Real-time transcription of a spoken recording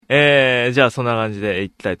じゃあそんな感じでい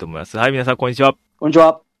きたいと思います。はい、皆さんこんにちは。こんにち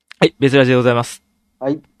は。はい、別ラジでございます。は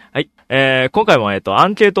い。はい。今回もア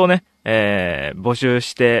ンケートをね、募集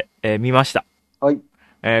してみました。はい。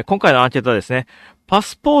今回のアンケートはですね、パ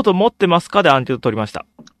スポート持ってますかでアンケート取りました。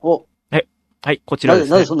はい、こちらです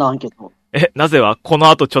ね。なぜそんなアンケートを？なぜはこの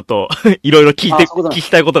後ちょっといろいろ聞き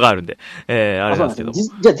たいことがあるんで、あれなんですけど。じ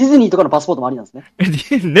ゃあディズニーとかのパスポートもありなんですね。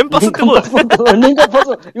年パスってことですね。年間パス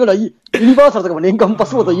ポート、今のユニバーサルとかも年間パ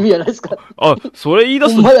スポート言うじゃないですか。あ、それ言い出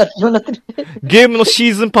すと、ゲームの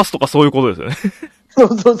シーズンパスとかそういうことですよね。そう、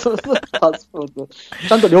パスポート。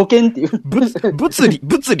ちゃんと旅券っていう。物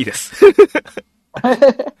理です。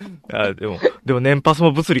でも年パス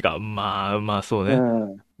も物理か。まあ、そうね。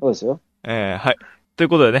そうですよ。はい。という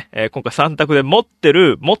ことでね、今回3択で持っ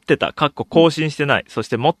てた、更新してない、そし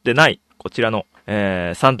て持ってない、こちらの、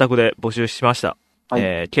3択で募集しました。は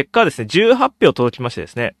い、結果はですね、18票届きましてで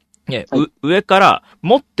すね、はい、上から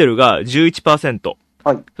持ってるが 11%、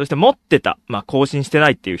はい、そして持ってた、更新してな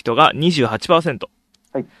いっていう人が 28%、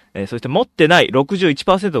はい、そして持ってない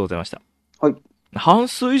 61% でございました。はい。半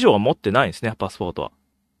数以上は持ってないんですね、パスポートは。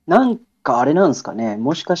なんかあれなんですかね、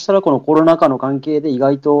もしかしたらこのコロナ禍の関係で意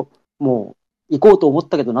外ともう行こうと思っ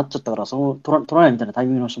たけどなっちゃったから、取らないみたいなタイ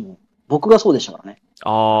ミングの人も、僕がそうでしたからね。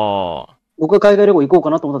僕が海外旅行行こうか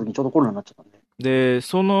なと思った時にちょうどコロナになっちゃったんで。で、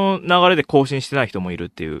その流れで更新してない人もいるっ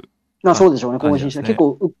ていう。そうでしょうね、更新してない。結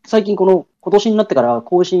構、最近今年になってから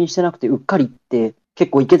更新してなくてうっかりって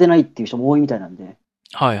結構行けてないっていう人も多いみたいなんで。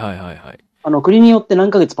はい。国によって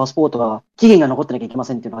何ヶ月パスポートが期限が残ってなきゃいけま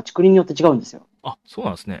せんっていうのは国によって違うんですよ。あ、そう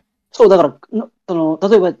なんですね。そう、だから、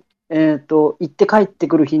例えば、行って帰って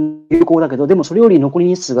くる日有効だけど、でもそれより残り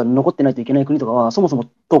日数が残ってないといけない国とかは、そもそも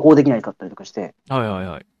渡航できないかったりとかして、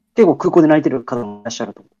はい。結構空港で泣いてる方もいらっしゃ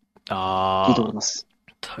ると聞いております。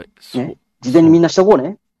ね。事前にみんなしとこう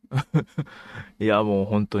ね。いや、もう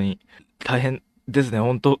本当に大変ですね、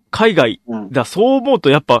本当海外、そう思うと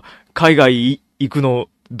やっぱ海外行くの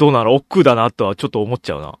どうなの億劫だなとはちょっと思っ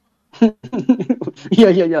ちゃうな。い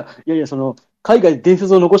や、海外で伝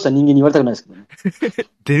説を残した人間に言われたくないですけどね。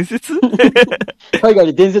伝説海外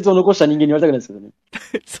で伝説を残した人間に言われたくないですけどね。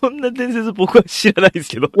そんな伝説僕は知らないです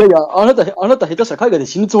けど。いや、あなた下手したら海外で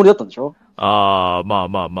死ぬつもりだったんでしょ？ま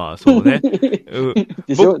あ、そうね。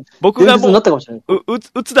でしょ？僕がもう、なったかもしれない。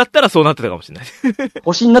うつだったらそうなってたかもしれない。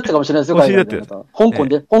星になったかもしれないですよ、星になってた。香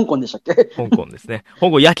港でしたっけ？香港ですね。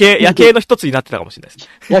香港夜景の一つになってたかもしれないです。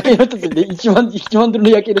夜景の一つにね、1万ドル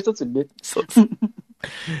の夜景の一つにね。そうです。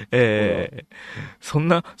そん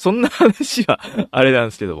な話は、あれなん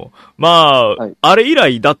ですけども。あれ以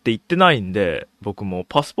来だって言ってないんで、僕も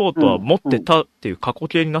パスポートは持ってたっていう過去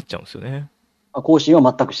形になっちゃうんですよね。更新は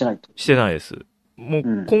全くしてないと。してないです。も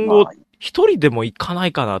う今後、一人でも行かな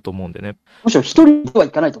いかなと思うんでね。むしろ一人では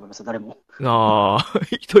行かないと思いますよ、誰も。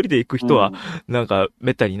一人で行く人は、なんか、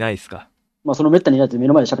めったにいないですか？そのめったにいないと目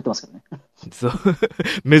の前で喋ってますけどね。そう。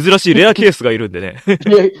珍しいレアケースがいるんでね。レ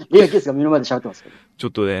アケースが目の前で喋ってますけど。ちょ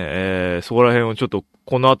っとね、そこら辺をちょっと、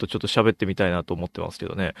この後ちょっと喋ってみたいなと思ってますけ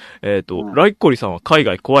どね。ライコリさんは海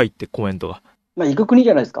外怖いってコメントが。行く国じ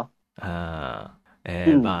ゃないですか。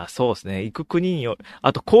そうですね。行く国によ、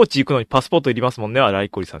あと、高知行くのにパスポートいりますもんね、ライ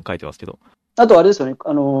コリさん書いてますけど。あとあれですよね、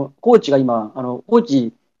高知が今、高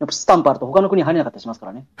知、やっぱスタンプあると他の国入れなかったりしますか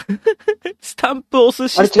らね。スタンプ押す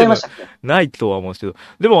システム。あれ違いましたっけ？ないとは思うんですけど。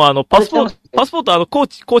でもパスポート、高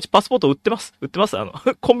知パスポート売ってます。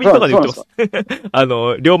コンビニとかで売ってます。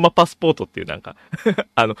龍馬パスポートっていうなんか、ホ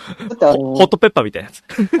ットペッパーみたいなやつ。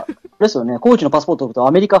ですよね。高知のパスポートを取ると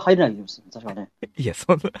アメリカ入れないんですよ、確かね。いや、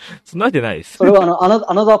そんなわけないです。それはア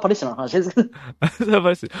ナザーパレスチナの話です。アナザーパ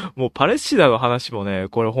レスチナ。もうパレスチナの話もね、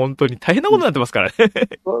これ本当に大変なことになってますからね。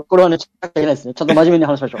これはね、ちゃいけないですね。ちゃんと真面目に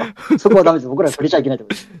話しましょう。そこはダメです。僕ら触れちゃいけないと思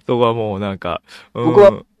います。そこはもうなんか、僕は、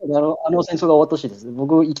戦争が終わってほしいです。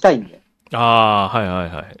僕行きたいんで。は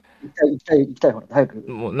い。行きたいほら、早く。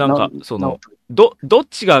もうなんか、どっ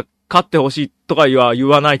ちが勝ってほしいとかは言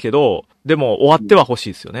わないけど、でも終わってはほし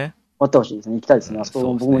いですよね。終わってほしいですね。行きたいですね。あそ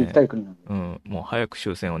こ僕も行きたい国なんで。もう早く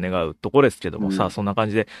終戦を願うところですけども、さあそんな感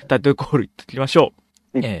じでタイトルコールいってきましょ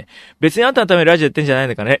う。別にあんたのためにラジオやってんじゃない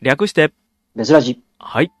のかね。略して。別ラジ。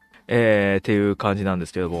はい。っていう感じなんで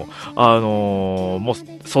すけども、もう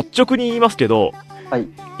率直に言いますけど、はい。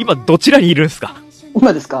今どちらにいるんですか？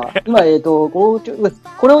今ですか？今、こ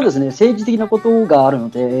れをですね、政治的なことがあるの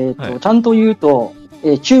で、ちゃんと言うと、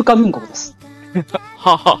中華民国です。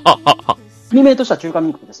国名としては中華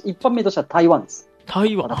民国です。一般名としては台湾です。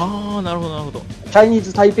台湾。なるほど。チャイニー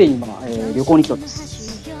ズ台北に今、旅行に来ておりま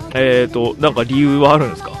す。なんか理由はあるん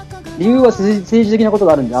ですか？理由は政治的なこと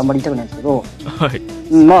があるんであんまり言いたくないんですけど、はい。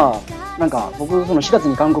なんか僕その4月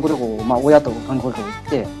に韓国旅行、まあ親と韓国旅行行っ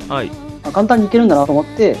て、はい。簡単に行けるんだなと思っ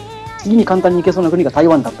て、次に簡単に行けそうな国が台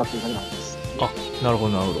湾だったっていうだけなんです。あ、なるほ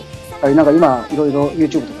どなるほど。なんか今いろいろ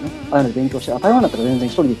YouTube とかね、ああいうので勉強して、台湾だったら全然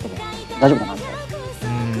一人で行っても大丈夫だなみたいな。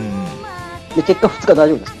で結果2日大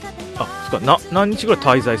丈夫ですね。あ、2日何日ぐらい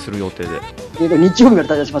滞在する予定で？日曜日まで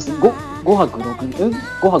滞在します。5泊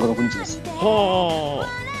6日です。は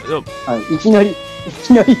あ。はい、いきなり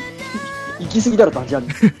行き過ぎだろって話あるん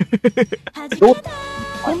です。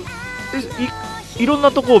いろん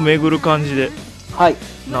なとこを巡る感じで。はい。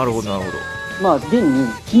なるほどなるほど。まあ現に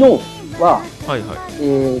昨日は、はいはい。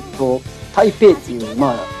台北っていう、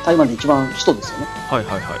まあ台湾で一番首都ですよね。はい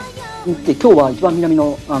はいはい。で今日は一番南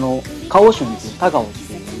のカオ州に行く高雄っ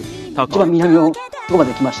ていう一番南のとこま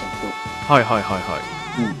で来ましたけど。はいはいはいは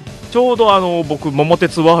い。うん。ちょうど僕桃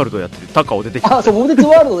鉄ワールドやってる高尾出てきました。あ、そう桃鉄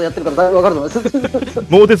ワールドやってるからだいぶわかると思います。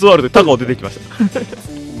桃鉄ワールドで高尾出てきました。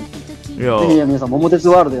いやぜひ皆さん桃鉄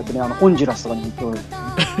ワールドやってね、ホンジュラスとかに行っておる。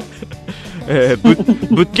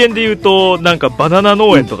物件で言うとなんかバナナ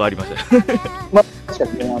農園とかありましたね。まあ確か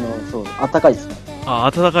にね、そう暖かいですね。あ、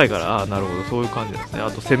暖かいから、なるほど、そういう感じですね。あ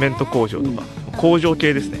とセメント工場とか、工場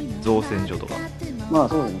系ですね、造船所とか。まあ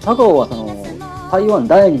そうですね、高雄は台湾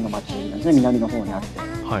第2の町なんですね、南の方にあって。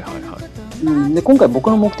はいはいはい。で今回僕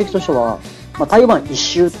の目的としては、まあ、台湾一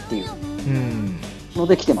周っていうの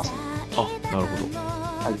で来てます、ね。あ、なるほど。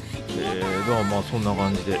はい。ではまあそんな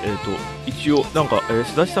感じで、一応なんか、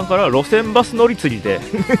須田さんから路線バス乗り継ぎで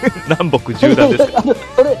南北縦断ですか？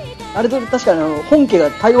あれ確かに本家が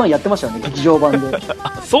台湾やってましたよね、劇場版で。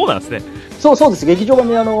あ、そうなんですね。そうです、劇場版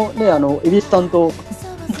で恵比寿さんと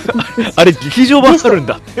あれ劇場版あるん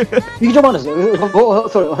だ。劇場版ですよ。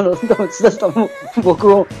それ須田さんも僕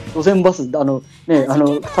を路線バス田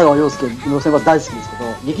川陽介路線バス大好きですけ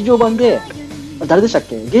ど、劇場版で誰でしたっ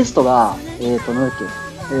け、ゲストがなんだっけ、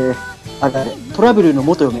あれトラブルの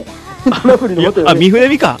元嫁トラブルの元嫁、三船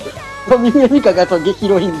美香がヒ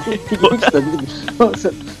ロインで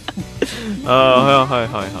ああ、はいはい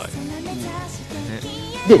はいはい。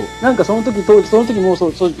で、なんかその時も当時もそ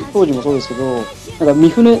うですけど、なんか三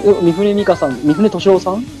船美香さん、三船敏夫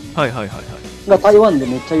さん、はいはいはいはい、が台湾で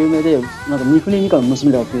めっちゃ有名で、なんか三船美香の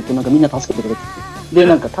娘だって言って、なんかみんな助けてくれてて、で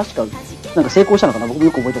なんか確かなんか成功したのかな、僕も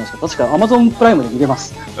よく覚えてますけど、確か Amazon プライムで見れま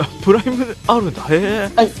す。あ、プライムあるんだ。へえ。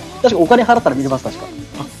はい、確かお金払ったら見れます。確か。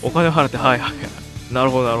あ、お金払って、はいはいはい。な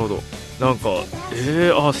るほどなるほど。なんか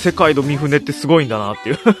世界の三船ってすごいんだなって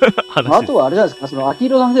いう話。あとはあれじゃないですか、秋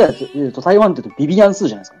広さん世代で言うと台湾って言うとビビアンスー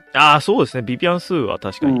じゃないですか。ああ、そうですね、ビビアンスーは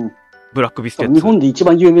確かに、ブラックビスケット。日本で一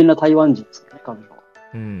番有名な台湾人ですからね、彼女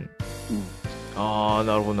は。ああ、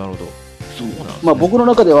なるほどなるほど。そうなんですね。まあ僕の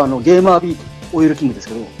中ではゲーマービートオイルキングです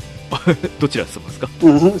けど。どちらですか？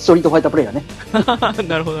ストリートファイタープレイヤーね。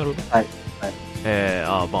なるほどなるほど。はい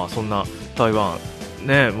はい。まあそんな台湾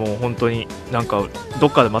ね、もう本当になんかど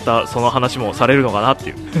っかでまたその話もされるのかなって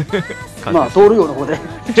いう感じ。まあ通るような方で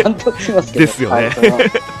ちゃんとしますけど。ですよね。だ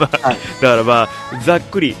からまあざっ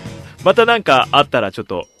くりまたなんかあったらちょっ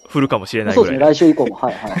と振るかもしれないぐらい。そうですね、来週以降も。は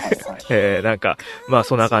いはいはい。なんかまあ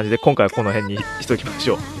そんな感じで今回はこの辺にしときまし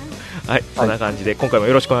ょう。はい、そんな感じで今回も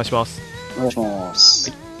よろしくお願いします。お願いしま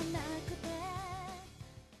す。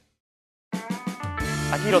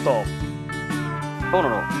あきひろと遠野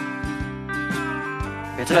の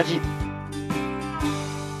別ラジ。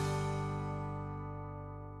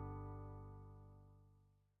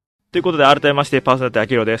ということで改めましてパーソナリティあき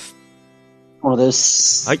ひろです。小野で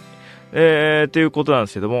す。はい。ということなん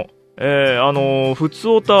ですけども、ふつ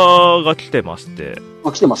おたが来てまして。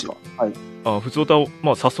来てますか？はい。ふつおたを、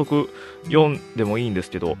まあ、早速読んでもいいんです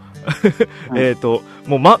けど、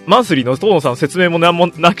もうマンスリーの遠野さんの説明も何も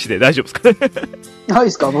なくして大丈夫ですかね？はい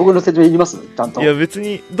ですか？僕の説明いります？ちゃんと。いや別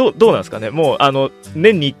に、どうなんですかね？もう、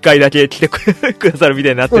年に1回だけ来てくださるみた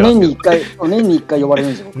いになってますけど。年に1回呼ばれる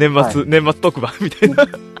んですよ。年末特番みたいな。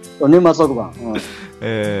年末特番。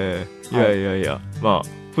いや、まあ、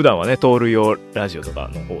普段はね、盗塁用ラジオとか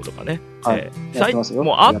の方とかね。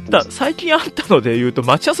最近あったので言うと、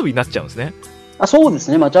街遊びになっちゃうんですね。あ、そうです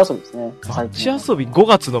ね、街遊びですね。街遊び、5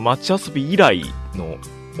月の街遊び以来の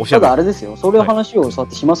おしゃべり。ただあれですよ、そういう話をそうや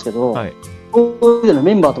ってしますけど、はい。当時の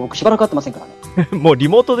メンバーと僕しばらく会ってませんからね。もうリ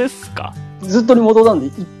モートですか？ずっとリモートなんで、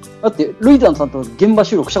だって、ルイダンさんと現場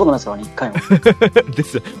収録したことないですからね、一回も。で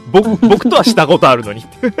すよ。僕とはしたことあるのに。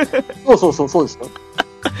そうですよ。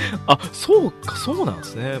あ、そうか、そうなんで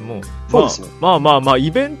すね。もう。そうですよ。まあ、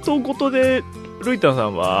イベントごとで、ルイタンさ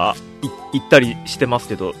んは行ったりしてます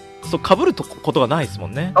けど、被ることがないですも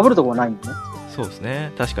んね。被るところないんでね。そうです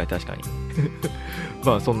ね。確かに。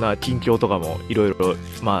まあ、そんな近況とかもいろいろ、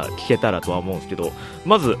まあ、聞けたらとは思うんですけど、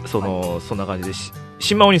まず、そんな感じで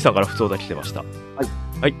新馬お兄さんから普通だ来てました。は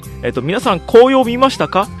い。はい。皆さん紅葉見ました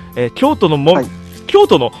か？京都のも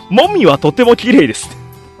みはとても綺麗です。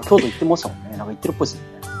京都行ってましたもんね。なんか行ってるっぽいですね。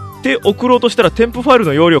で、送ろうとしたら添付ファイル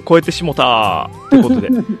の容量を超えてしもたってことで。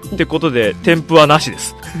ってことで、添付はなしで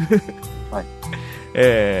す。はい。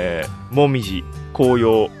もみじ、紅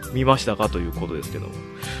葉見ましたかということですけども。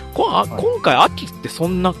今回秋ってそ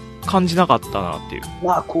んな感じなかったなっていう。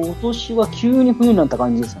まあ今年は急に冬になった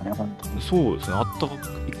感じですよね、本当に。そうですね。あったか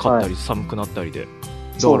かったり、寒くなったりで。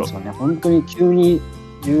そうですよね。本当に急に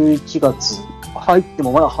11月入って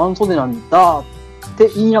もまだ半袖なんだって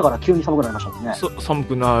言いながら急に寒くなりましたもんね。寒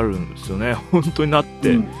くなるんですよね。本当になっ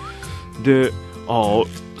て。で、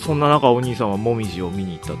そんな中お兄さんはもみじを見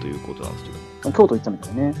に行ったということなんですけど。京都行ったみ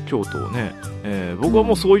たいね。京都をね、僕は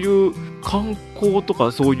もうそういう観光と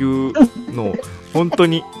かそういうの本当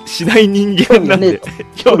にしない人間なんで、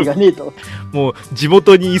興味がねえと。もう地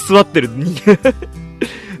元に居座ってる人間、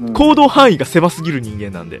行動範囲が狭すぎる人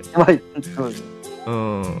間なんで。はい、そうです。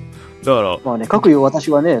だから。まあね、各有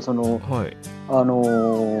私はね、はい、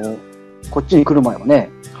こっちに来る前は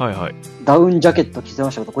ね、はいはい。ダウンジャケット着て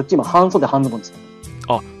ましたけど、こっち今半袖半ズボンです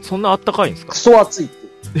よ。そんなあったかいんですか？クソ暑いっ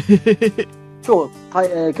て。今日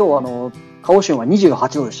鹿児島は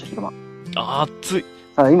28度でした、昼間。暑い。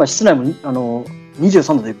今、室内も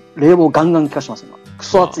23度で冷房ガンガン効かしてます、今。ク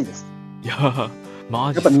ソ暑いです。いやー、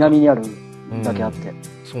マジやっぱ南にあるだけあって。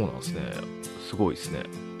そうなんですね。すごいですね。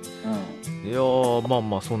いやー、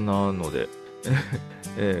まあそんなので。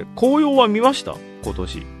紅葉は見ました今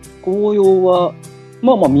年。紅葉は、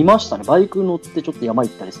まあ見ましたね。バイク乗ってちょっと山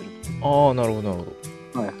行ったりする。なるほど、なるほ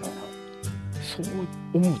ど。はいはいはい。そう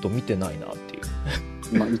思うと見てないなっていう。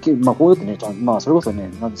こういうってね、それこそね、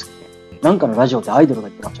なんですかね。なんかのラジオでアイドルが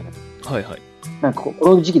言ってましたけど。はいはい。なんかこ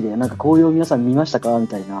の時期で、なんか紅葉皆さん見ましたかみ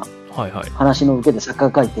たいな。はいはい。話の受けで作家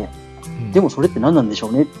が書いて。でもそれって何なんでしょ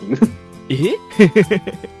うねっていう。って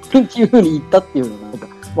いう風に言ったっていうのが、なんか、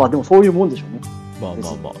まあでもそういうもんでしょうね。まあ。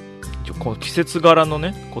この季節柄の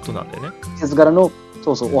ね、ことなんでね。季節柄の、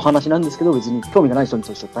お話なんですけど、別に興味がない人に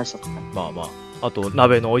としては大したことない。まあ。あと、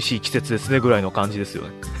鍋の美味しい季節ですね、ぐらいの感じですよね。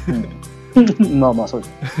まあ、そうで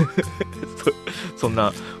す。そん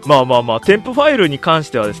な、まあ、添付ファイルに関し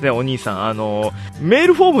てはですね、お兄さん、メー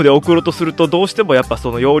ルフォームで送ろうとすると、どうしてもやっぱそ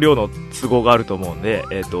の容量の都合があると思うんで、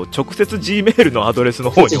直接 Gmail のアドレスの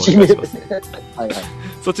方にお願いします。はいはい。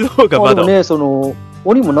そっちの方がまだ。ね、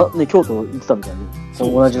鬼も京都行ってたみたい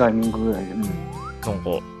に、同じタイミングぐらいで。なんか、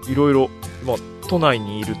いろいろ、都内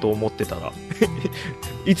にいると思ってたら、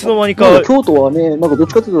いつの間にか。京都はね、なんかどっ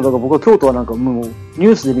ちかというと、僕は京都はなんかもう、ニ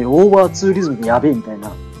ュースで見るオーバーツーリズムでやべえみたい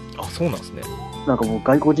な。そうなんですね。なんかもう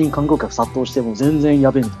外国人観光客殺到しても全然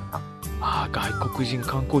やべえみたいな。外国人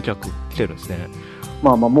観光客来てるんですね。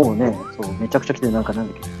もうね、めちゃくちゃ来てなんだっけ、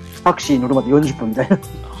タクシー乗るまで40分みたいな。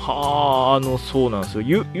そうなんですよ。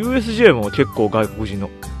USJ も結構外国人の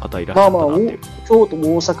方いらっしゃったなっていう。京都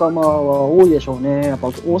も大阪は多いでしょうね。やっ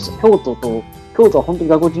ぱ京都は本当に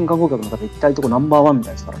外国人観光客の方行きたいとこナンバーワンみた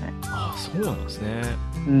いですからね。そうなんですね。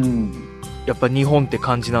やっぱ日本って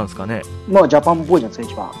感じなんですかね。ジャパンっぽいじゃないです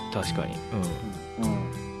か、一番。確かに。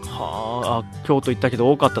京都行ったけ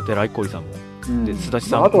ど多かったってライコリさんも。で、須田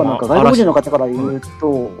さんも。あとはなんか外国人の方から言う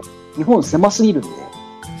と、日本狭すぎるんで。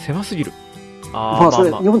狭すぎる。日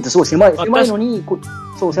本ってすごい狭いのに、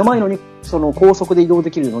狭いのに、高速で移動で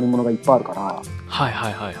きる乗り物がいっぱいあるから。は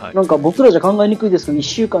い。なんか僕らじゃ考えにくいですけど、1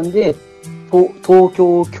週間で、東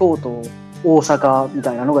京、京都、大阪み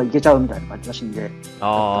たいなのが行けちゃうみたいな感じらしいんで。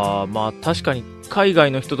確かに海外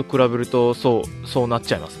の人と比べるとそうなっ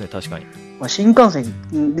ちゃいますね、確かに。新幹線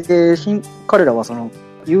で彼らは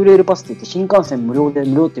ユーレールパスって言って新幹線無料って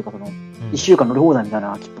いうか1週間乗り放題みたい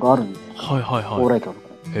な切符があるんで。往来橋とか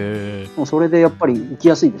ね。もうそれでやっぱり行き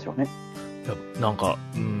やすいですよね。なんか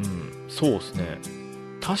そうですね。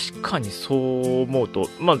確かにそう思うと、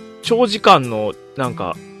長時間と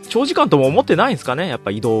も思ってないんですかね、やっぱ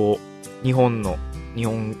移動を。日本の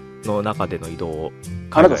中での移動を。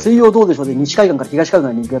あなた水曜どうでしょうで西海岸から東海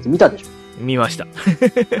岸に行くやつ見たでしょ？見ました。あ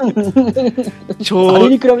れ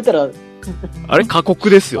に比べたらあれ過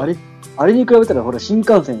酷ですよ。あれに比べたらほら新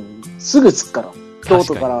幹線すぐ着くから。京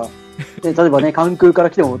都から例えばね関空か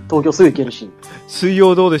ら来ても東京すぐ行けるし。水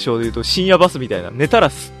曜どうでしょうで言うと深夜バスみたいな寝た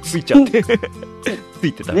ら着いちゃって着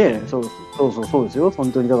いてたね。そうですよ。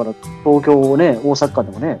本当にだから東京をね大阪間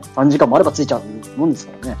でもね3時間もあれば着いちゃうもんです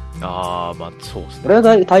からね。そうですね。これは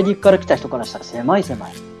大陸から来た人からしたら狭い。そう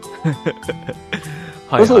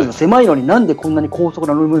ですよ。狭いのになんでこんなに高速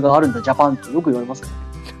な乗り物があるんだジャパンってよく言われますよね。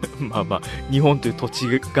日本という土地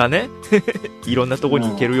がねいろんなところに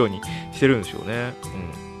行けるようにしてるんでしょうね。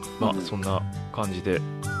そんな感じで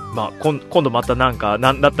まあ、今度またなんだ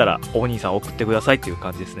ったらお兄さん送ってくださいっていう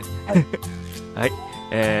感じですね。はい。はい。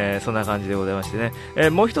そんな感じでございましてね。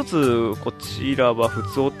もう一つ、こちらはふ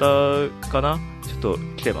つおたかな、ちょっと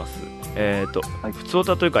来てます。ふつお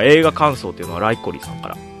たというか映画感想というのはライコリさんか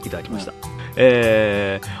らいただきました。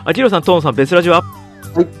あきろさん、トーンさん、ベスラジは、は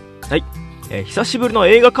い。はい。久しぶりの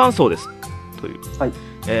映画感想です。という。はい。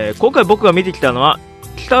今回僕が見てきたのは、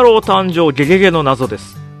鬼太郎誕生ゲゲゲの謎で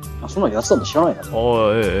す。あ、そんなのやつだと知らないな。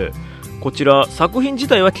こちら、作品自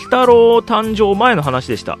体は鬼太郎誕生前の話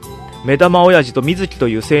でした。目玉親父と水木と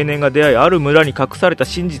いう青年が出会い、ある村に隠された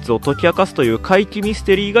真実を解き明かすという怪奇ミス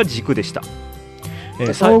テリーが軸でした。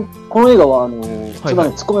この映画は、突っ込み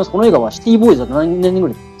ます。この映画はシティボーイズは何年ぐ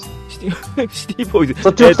らいシティボーイズ。そ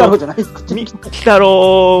っちの鬼太郎じゃないですか。鬼太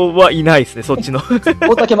郎はいないですね、そっちの。大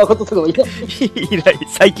竹誠とかはいない。いない。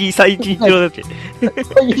最近一郎だって。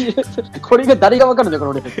これが誰がわかるんだ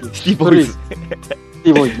よ、これ。シティボーイズ。シテ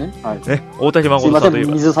ィボーイズね。はい。ね、大竹誠さんという。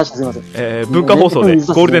水差しすいません。文化放送で、ゴ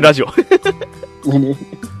ールデンラジオ。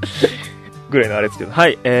ぐらいのあれですけど。は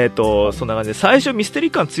い。そんな感じで、最初ミステリ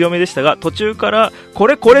ー感強めでしたが、途中からこ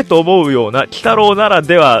れと思うような鬼太郎なら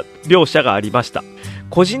では描写がありました。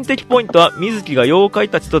個人的ポイントは水木が妖怪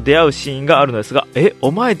たちと出会うシーンがあるのですが、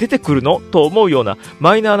お前出てくるのと思うような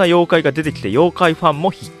マイナーな妖怪が出てきて、妖怪ファン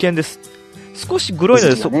も必見です。少しグロいの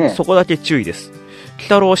で、そこだけ注意です。鬼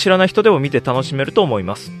太郎を知らない人でも見て楽しめると思い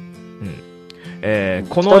ます。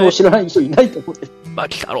この鬼太郎知らない人いないと思う。まあ、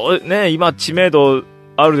鬼太郎ね、今知名度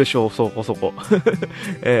あるでしょう、そこそこ。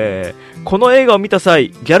この映画を見た際、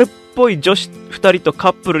ギャルっぽい女子2人とカ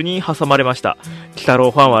ップルに挟まれました。鬼太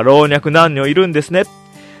郎ファンは老若男女いるんですね。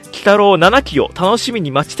鬼太郎7期を楽しみ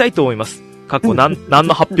に待ちたいと思います。何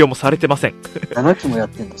の発表もされてません。7期もやっ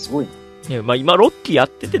てんだ、すごいな。いや、まあ、今6期やっ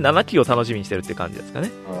てて7期を楽しみにしてるって感じですか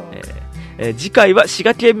ね。次回は滋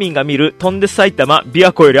賀県民が見る飛んで埼玉琵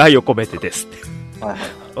琶湖より愛を込めてです。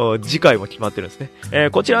次回も決まってるんですね。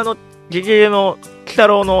こちらのゲゲゲの鬼太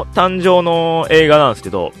郎の誕生の映画なんですけ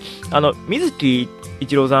ど、水木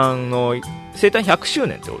一郎さんの生誕100周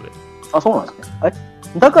年ってことで。あ、そうなんですね。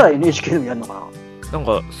だから NHK でもやるのかな。なん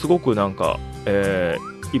かすごく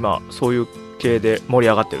今そういう系で盛り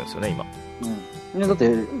上がってるんですよね、今。うん。だって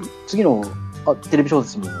次のテレビ小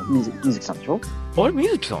説も水木さんでしょ？あれ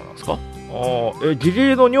水木さんなんですか？ゲゲ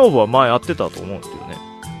ゲの女房は前やってたと思うんですけどね。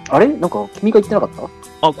あれなんか君が言ってなかっ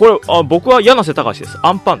た？これ僕は柳瀬隆です。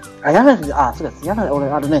アンパン。そうです。俺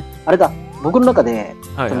あれだ。僕の中で、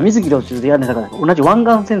水木亮中で柳瀬隆同じ湾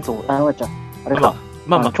岸戦争あれか。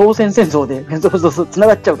まあ朝鮮戦争でそう繋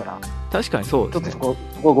がっちゃうから。確かにそうですね。ちょっと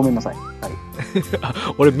そこはごめんなさい。はい。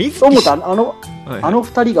俺水木そう思ったあの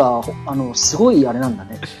二人がすごいあれなんだ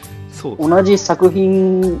ね。そうですね。同じ作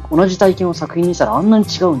品、同じ体験を作品にしたらあんなに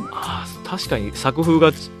違うんだ。確かに作風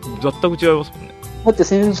が全く違いますもんね。だって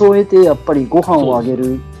戦争を経てやっぱりご飯をあげ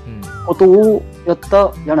ることをやっ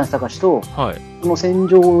た柳瀬隆と、その戦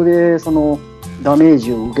場でそのダメー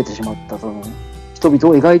ジを受けてしまったその人々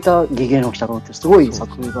を描いたゲゲゲの鬼太郎ってすごい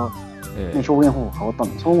作風が、表現方法が変わった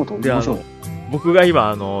んだ。そう思うと面白い。僕が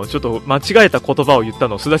今ちょっと間違えた言葉を言った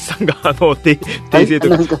のを須田さんが訂正と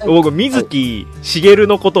いうか、僕水木しげる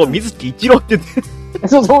のことを水木一郎って言って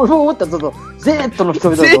そう思った。Z の人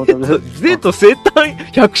々だと思った。Z 生誕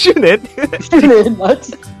100周年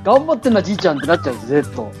頑張ってんなじいちゃんってなっちゃう。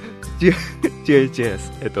Z 違いま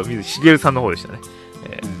す。水木しげるさんの方でしたね。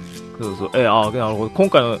なるほど。今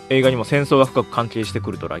回の映画にも戦争が深く関係してく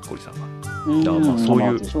るとライコリさんが。だからそうい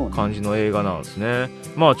う感じの映画なんですね。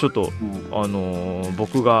まあちょっと、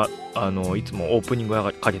僕がいつもオープニング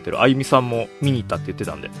かけてるあゆみさんも見に行ったって言って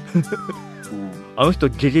たんで。あの人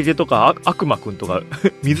ゲゲゲとか悪魔くんとか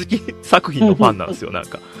水木作品のファンなんですよ、なん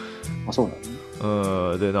か。そうだね。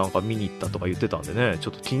でなんか見に行ったとか言ってたんでね、ち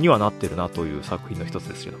ょっと気にはなってるなという作品の一つ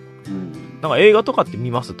ですけど。なんか映画とかって見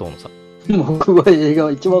ます？トーノさん。僕は映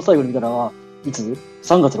画一番最後に見たのはいつ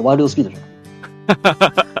 ?3 月のワイルドスピードじゃ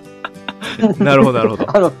ん。なるほど。エヴ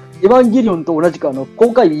ァンゲリオンと同じく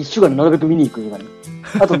公開日1週間でなるべく見に行く映画に。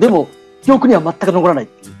あとでも、記憶には全く残らないっ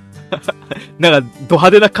ていう。なんか、ド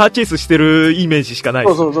派手なカーチェイスしてるイメージしかない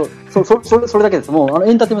です。それだけです。もう、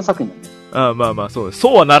エンターテインメント作品なんで。まあ、そうです。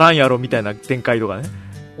そうはならんやろみたいな展開とかね。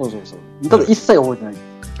ただ一切覚えてない。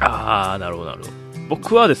なるほど。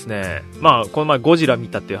僕はですね、まあ、この前ゴジラ見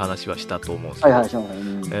たっていう話はしたと思うんですけど、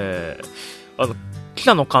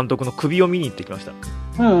北野監督の首を見に行ってきました。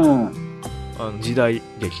時代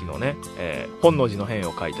劇のね、本能寺の変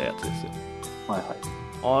を書いたやつですよ。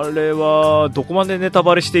あれはどこまでネタ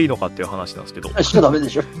バレしていいのかっていう話なんですけど。しちゃダメで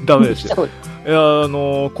しょ。ダメですよ。いや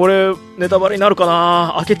これネタバレになるか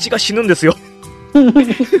な。明智が死ぬんですよ。な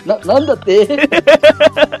んだって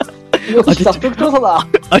よし、早速調査だ。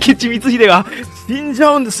明智光秀が死んじ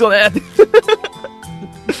ゃうんですよねって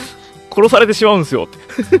殺されてしまうんですよって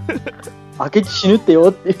明智死ぬってよ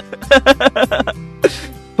って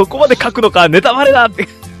そこまで書くのか、ネタバレだって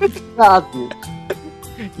あーっていう。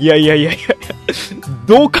いや、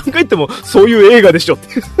どう考えてもそういう映画でしょっ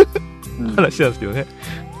て話なんですけどね。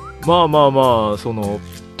まあ、その、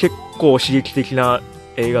結構刺激的な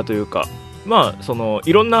映画というか、まあ、その、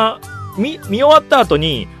いろんな、見終わった後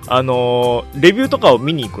に、レビューとかを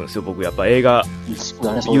見に行くんですよ、僕。やっぱ映画、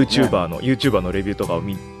YouTuber のレビューとかを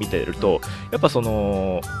見てると、やっぱそ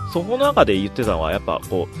の中で言ってたのは、やっぱ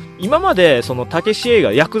こう、今までその、たけし映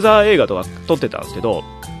画、ヤクザ映画とか撮ってたんですけど、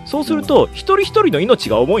そうすると、一人一人の命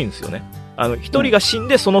が重いんですよね。一人が死ん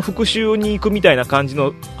でその復讐に行くみたいな感じ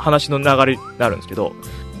の話の流れになるんですけど、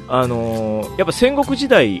やっぱ戦国時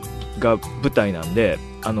代が舞台なんで、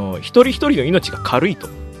一人一人の命が軽いと。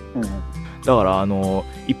だから、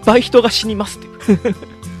いっぱい人が死にますっ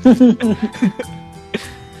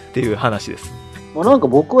ていう話です。なんか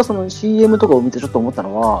僕はその CM とかを見てちょっと思った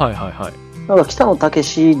のは、なんか北野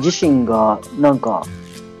武自身が、なんか、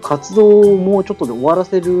活動をもうちょっとで終わら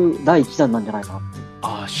せる第一弾なんじゃないかなって。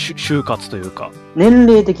ああ、就活というか。年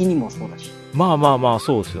齢的にもそうだし。まあ、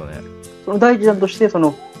そうですよね。その第一弾として、そ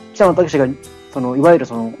の、北野武が、その、いわゆる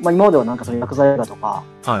その、まあ今まではなんかその薬剤映画とか、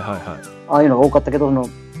ああいうのが多かったけど、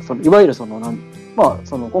そのいわゆるその、まあ、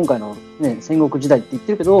その、今回のね、戦国時代って言っ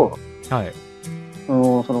てるけど、そ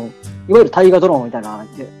の、いわゆる大河ドラマみたいな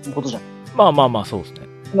ことじゃない。まあ、そうですね。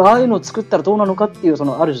ああいうのを作ったらどうなのかっていう、そ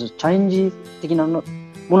の、ある種、チャレンジ的なも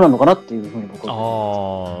のなのかなっていうふうに僕は。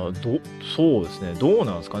そうですね。どう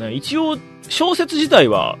なんですかね。一応、小説自体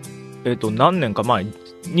は、何年か前、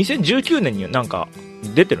2019年になんか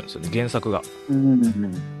出てるんですよね、原作が。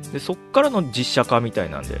で、そっからの実写化みたい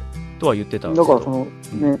なんで、とは言ってたんですけど。だから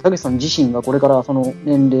その、ね、たけしさん自身がこれからその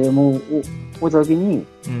年齢も超えた時に、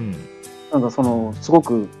なんかその、すご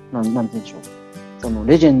く、なんて言うんでしょう。その、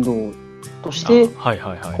レジェンドとして、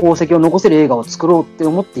功績を残せる映画を作ろうって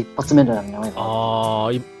思って一発目なんじゃないかな。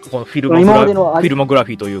このフィルモグラ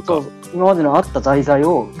フィーというか。そう、今までのあった題材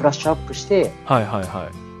をブラッシュアップして、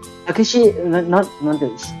たけし、なんて、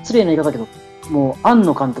失礼な言い方だけど、もう、庵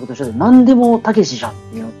野監督と一緒で、何でもたけしじゃんっ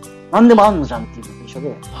ていうの、何でも庵野じゃんっていうのと一緒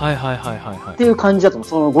で、っていう感じだと思う。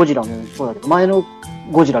そのゴジラもそうだけど、前の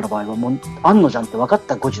ゴジラの場合はもう、庵野じゃんって分かっ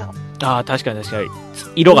たゴジラだ。確かに。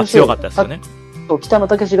色が強かったですよね。そう、北野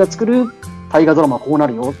武が作る大河ドラマはこうな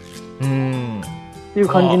るよ。っていう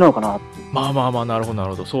感じなのかなって。まあ、なるほ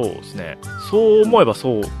ど。そうですね。そう思えば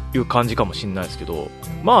そういう感じかもしれないですけど、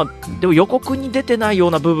まあ、でも予告に出てないよ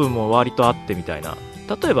うな部分も割とあってみたいな。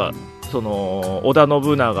例えば、その、織田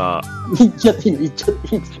信長。言っちゃっていい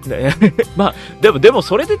ね、まあ、でも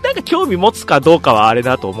それでなんか興味持つかどうかはあれ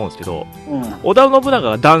だと思うんですけど、織田信長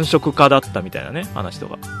が男色家だったみたいなね、話と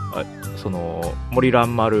か。その、森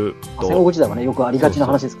蘭丸と。戦国時代はね、よくありがちな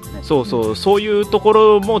話ですからね。そういうとこ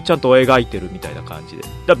ろもちゃんと描いてるみたいな感じで。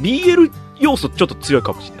だ BL 要素ちょっと強い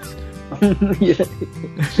かもしれないです。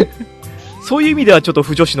そういう意味ではちょっと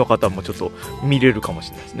不女子の方もちょっと見れるかも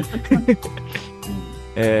しれないです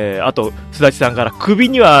ね。あと、すだちさんから首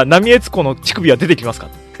には浪江津子の乳首は出てきますか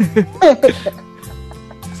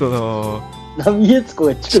その、浪江津子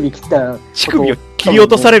が乳首切ったら。乳首を切り落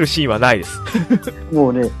とされるシーンはないです。も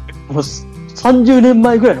うね、もう30年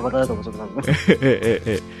前ぐらいの方だと思う、それ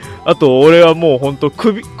あと、俺はもう本当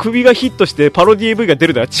首がヒットしてパロディ AV が出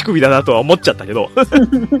るのは乳首だなとは思っちゃったけど。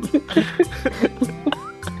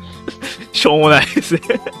しょうもないですね。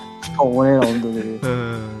しょうもねえな、本当に。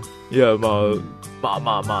いや、ま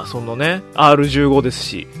あ、そのね、R15 です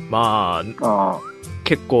し、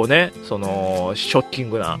結構ね、その、ショッキ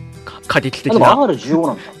ングな、過激的な。でも R15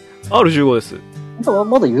 なんだ。R15 です。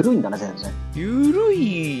まだ緩いんだね、全然。緩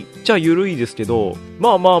いっちゃ緩いですけど、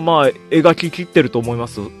まあ、描き切ってると思いま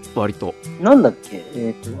す、割と。なんだっけ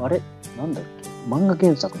あれなんだっけ漫画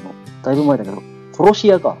原作の、だいぶ前だけど、殺し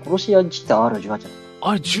屋って R18 じゃない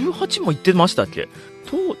あれ、18も言ってましたっけ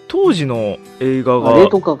当時の映画が。レー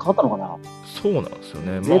トが変わったのかな。そうなんですよ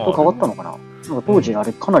ね。レート変わったのかな。なんか当時あ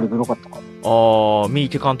れかなりグロかったから。三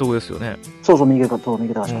池監督ですよね。そう、三池高橋。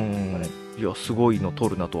いや、すごいの撮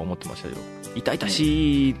るなとは思ってましたけど。痛々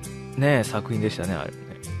しいね、作品でしたね、あれも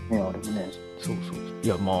ね。あれもね。そう。い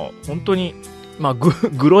や、本当に、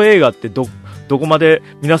グロ映画ってどこまで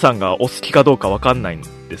皆さんがお好きかどうかわかんないん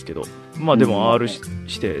ですけど、でも R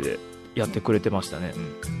指定でやってくれてましたね。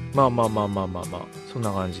まあ、そん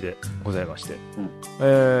な感じでございまして。そ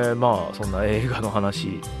んな映画の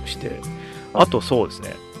話して、あとそうです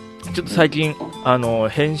ね。ちょっと最近、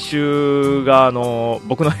編集が、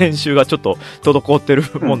僕の編集がちょっと滞ってる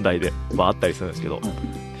問題で、あったりするんですけど、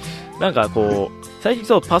なんかこう、最近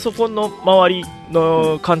そうパソコンの周り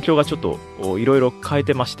の環境がちょっといろいろ変え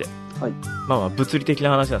てまして、はい、まあまあ物理的な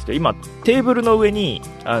話なんですけど、今テーブルの上に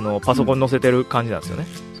パソコン載せてる感じなんですよね。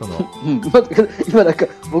その今なんか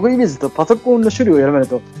僕のイメージとパソコンの種類を選べない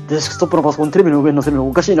とデスクトップのパソコンテレビの上に載せるの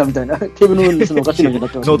おかしいなみたいな、テーブルの上に載せるのおかしいなみたいにな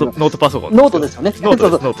ってますけどノートパソコン。ノートですよね。ノート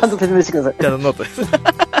です。ちゃんと説明してください。ノートです。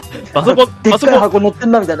パソコンでっかい箱載って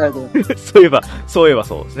んなみたいな。そういえばそう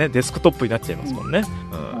ですね。デスクトップになっちゃいますもんね。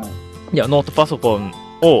いや、ノートパソコン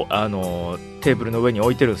を、テーブルの上に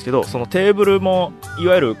置いてるんですけど、そのテーブルもい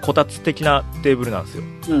わゆるこたつ的なテーブルなんですよ。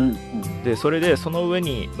でそれでその上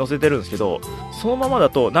に乗せてるんですけど、そのままだ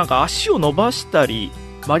となんか足を伸ばしたり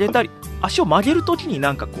曲げたり、足を曲げるときに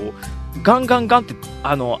なんかこうガンガンガンって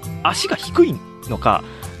足が低いのか、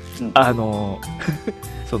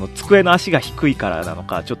その机の足が低いからなの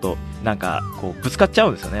か、ちょっとなんかこうぶつかっちゃ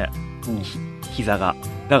うんですよね、膝が。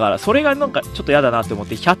だからそれがなんかちょっと嫌だなって思っ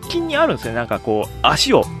て、100均にあるんですね、なんかこう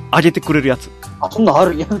足を上げてくれるやつ。あ、そんなあ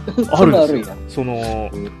るんや。あるんですよ。その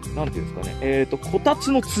なんていうんですかね、こたつ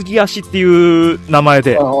の継ぎ足っていう名前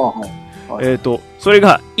で、それ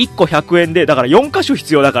が1個100円で、だから4箇所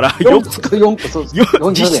必要だから4個そう実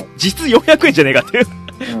400円じゃねえかっていう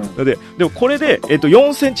ので、でもこれで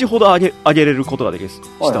4センチほど上げれることができるんです、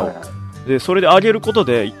下を。でそれで上げること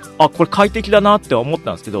で、あ、これ快適だなって思っ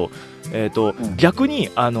たんですけど、逆に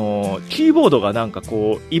キーボードがなんか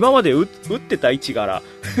こう今まで打ってた位置から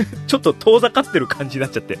ちょっと遠ざかってる感じになっ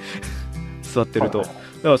ちゃって座ってると、だか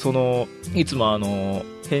らそのいつも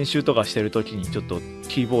編集とかしてる時にちょっと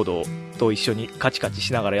キーボードと一緒にカチカチ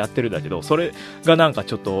しながらやってるんだけど、それがなんか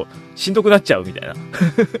ちょっとしんどくなっちゃうみたい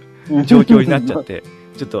な状況になっちゃって、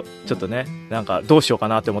ちょっとね、なんかどうしようか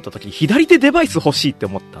なって思った時に左手デバイス欲しいって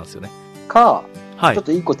思ったんですよね。はい、ちょっ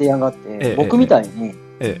と一個提案があって、僕みたいに、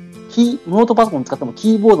ノートパソコン使っても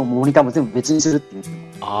キーボードもモニターも全部別にするっていう。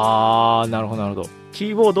あー、なるほどなるほど。キ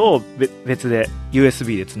ーボードを別で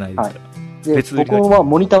USB で繋いで、で別で僕は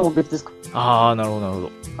モニターも別ですか。あー、なるほどなるほ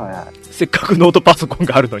ど。せっかくノートパソコン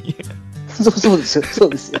があるのにそうですよ、そう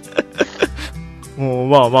ですよ。もう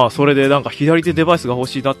まあまあ、それでなんか左手デバイスが欲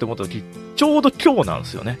しいなって思った時、ちょうど今日なんで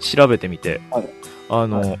すよね、調べてみて。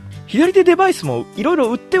左手デバイスもいろいろ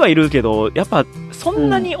売ってはいるけど、やっぱそん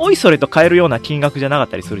なにおいそれと買えるような金額じゃなかっ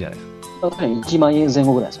たりするじゃないですか。確かに1万円前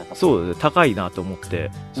後ぐらいですよ。そうです、高いなと思って、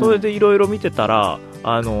それでいろいろ見てたら、ち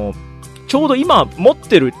ょうど今持っ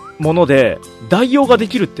てるもので代用がで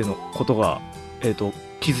きるっていうことが、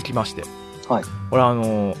気づきまして。はい。俺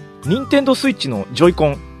任天堂スイッチのジョイコ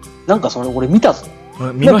ン。なんかそれ俺見たぞ。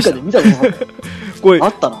見ました。見たぞ。これあ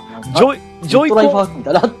ったな。ジョ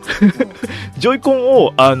イコン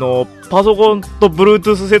をパソコンと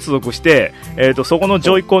Bluetooth 接続して、そこの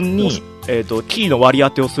ジョイコンにキーの割り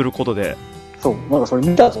当てをすることで、そう、なんかそれ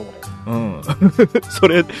見たぞ俺。うん。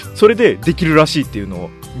それでできるらしいっていうの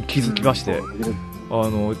を気づきまして、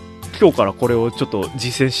今日からこれをちょっと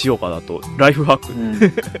実践しようかなと、ライフハック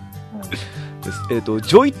です。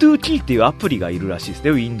Joy2 キーっていうアプリがいるらしいです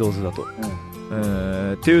ね、Windows だと。っ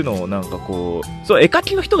ていうのをなんかこう、そう、絵描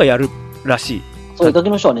きの人がやるらしい。そう、絵描き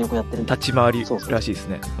の人はね、よくやってる。立ち回りらしいです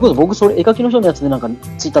ね。僕、それ絵描きの人のやつでなんか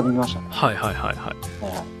ツイッターで見ましたね。はい。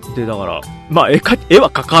で、だから、まあ絵は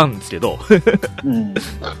描かんですけど、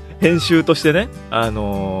編集としてね、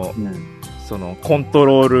その、コント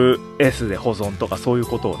ロール S で保存とかそういう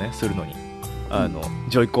ことをね、するのに、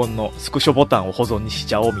ジョイコンのスクショボタンを保存にし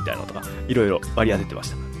ちゃおうみたいなのとか、いろいろ割り当ててま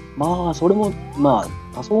した。まあ、それも、まあ、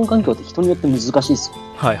パソコン環境って人によって難しいですよ。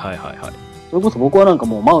はい。それこそ僕はなんか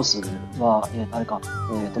もうマウスは、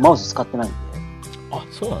マウス使ってないんで。あ、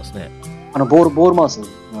そうなんですね。ボールマウス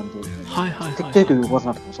なんで、手首動かさ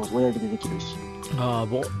なくてもそう、親指でできるし。あ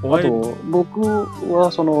と、僕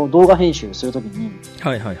はその動画編集するときに、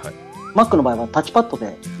Mac の場合はタッチパッド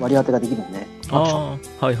で割り当てができるんで、アクショ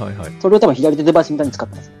ン。それを多分左手デバイスみたいに使っ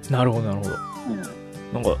てます。なるほど。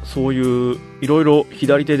なんかそういういろいろ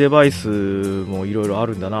左手デバイスもいろいろあ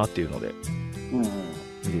るんだなっていうので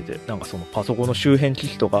見てて、なんかそのパソコンの周辺機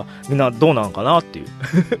器とかみんなどうなのかなっていう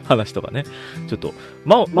話とかね、ちょっと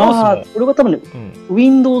マウスもこれが多分ね、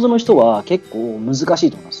Windows の人は結構難しい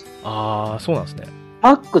と思います。ああ、そうなんですね。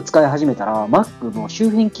 Mac 使い始めたら Mac の周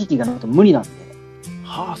辺機器がないと無理なんで。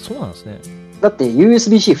はあ、そうなんですね。だって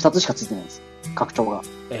USB-C2 つしかついてないんです、拡張が。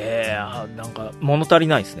なんか物足り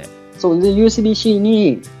ないですね。そうで USB-C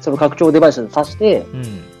にその拡張デバイスで挿して、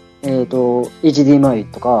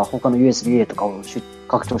HDMI とか他の USB-A とかを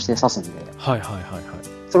拡張して挿すんで、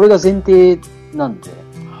それが前提なんで。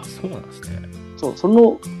あ、そうなんですね。そう、煩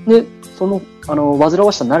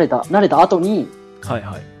わしさ慣れた後に、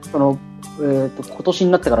その今年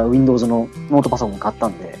になってから Windows のノートパソコンを買った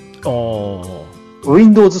んで、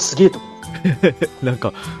Windows すげえと思う。なん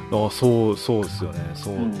か、そうですよね。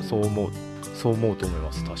そう思うと思い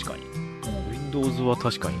ます。確かに。Windows は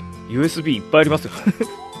確かに USB いっぱいありますよ。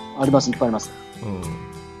あります、いっぱいあります。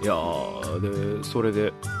いやー、で、それ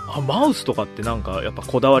で、マウスとかってなんか、やっぱ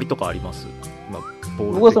こだわりとかあります？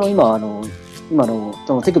僕は今の、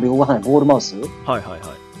その手首動かさないボールマウス、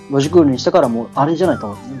ロジクールにしたからもう、あれじゃない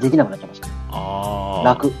とできなくなっちゃいました。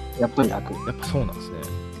楽。やっぱり楽。やっぱそうなんですね。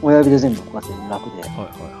親指で全部動かせる楽で。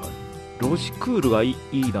ロジクールがい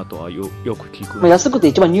いなとはよく聞く。安くて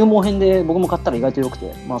一番入門編で僕も買ったら意外と良く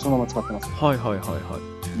て、そのまま使ってます。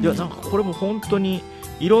いや、なんかこれも本当に、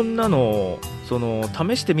いろんなのを、試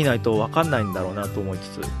してみないと分かんないんだろうなと思いつ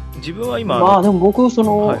つ、自分は今、でも僕、記憶い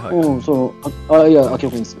い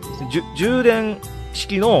んですよ。充電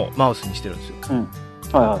式のマウスにしてるんですよ。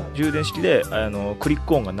充電式で、クリッ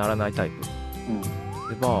ク音が鳴らないタイプ。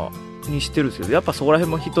で、にしてるんですけど、やっぱそこら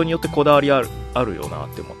辺も人によってこだわりあるよなっ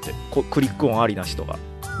て思って、クリック音ありなしとか。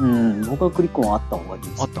僕はクリック音あった方がいいで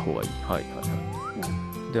す。あった方がいい。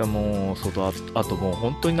でもあともう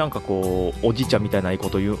本当になんかこうおじいちゃんみたいなこ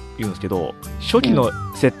と言うんですけど、初期の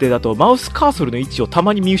設定だとマウスカーソルの位置をた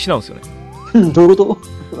まに見失うんですよね。どういうこ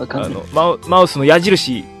と？わかんない。マウスの矢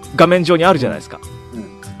印画面上にあるじゃないですか。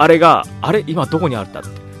あれが今どこにあったって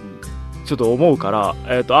ちょっと思うから、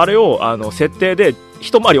あれを設定で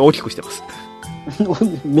一回り大きくしてます。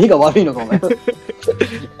目が悪いのかお前。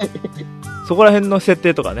そこら辺の設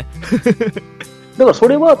定とかね。だからそ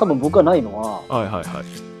れは多分僕がないのは、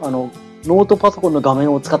ノートパソコンの画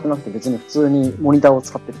面を使ってなくて別に普通にモニターを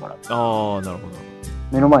使ってるから。なるほど。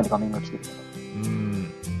目の前に画面が来てるから。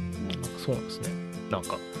そうなんですね。なん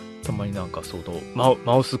かたまになんか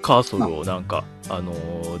マウスカーソルをなんか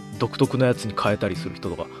独特なやつに変えたりする人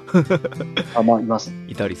とかいます。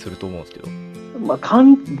いたりすると思うんですけど。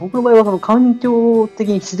僕の場合はその環境的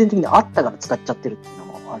に必然的にあったから使っちゃってるっていうの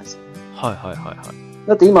もあるんですよ。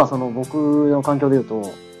だって今僕の環境で言う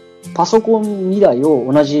とパソコン2台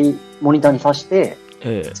を同じモニターに挿して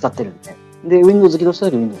使ってるんで、で Windows 起動した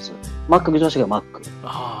時は Windows、Mac 起動した時は Mac。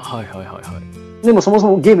でもそもそ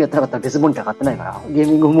もゲームやってなかったら別モニター買ってないから、ゲー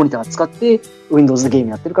ミングモニター使って Windows でゲーム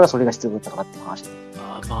やってるからそれが必要だったからって話で。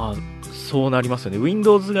そうなりますよね。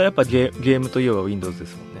Windows がやっぱゲームといえば Windows で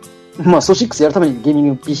すもんね。スト6やるためにゲーミン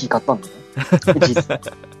グ PC 買ったんだよね。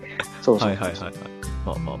そう。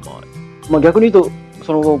逆に言うと、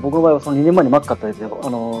その後僕の場合はその2年前に Mac 買ったやつで、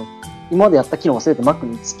今までやった機能忘れて Mac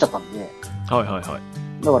に移っちゃったんで、だから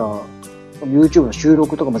YouTube の収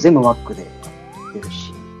録とかも全部 Mac でやってる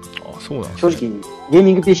し、そうなんですね。正直ゲー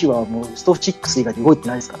ミング PC はもうスト6以外で動いて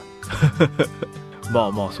ないですから。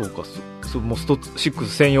そうか。もうスト6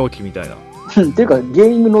専用機みたいな。っていうかゲー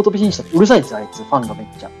ミングノート PC にしたらうるさいんですよ、あいつ。ファンがめっ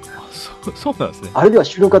ちゃ。そうなんですね。あれでは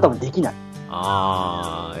収録は多分できない。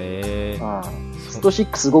スト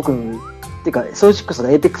6動く、っていうか、スト6が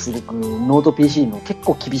APEX 動くノート PC の結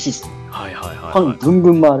構厳しいっすね。ファンブン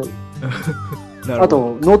ブン回る。あ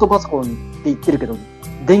と、ノートパソコンって言ってるけど、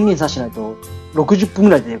電源さしないと60分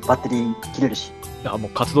ぐらいでバッテリー切れるし。もう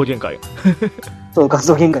活動限界。そう、活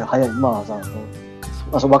動限界が早い。そ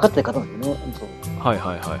う分かってる方なんだよね。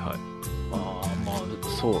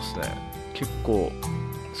そうですね。結構、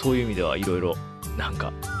そういう意味ではいろいろ、なん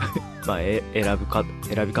か、選び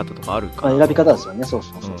方とかあるかな。選び方ですよね、そう。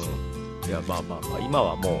いや、今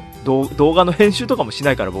はもう、動画の編集とかもし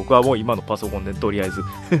ないから、僕はもう今のパソコンでとりあえず、い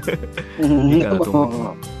いかなと思い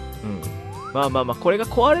ます。これが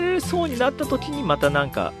壊れそうになった時に、またな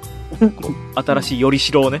んか、新しいより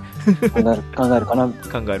しろをね、考えるかな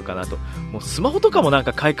と。もうスマホとかもなん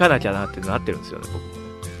か買い替えなきゃなってなってるんですよね、僕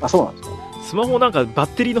も。そうなんですか。スマホなんかバ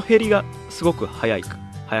ッテリーの減りがすごく早く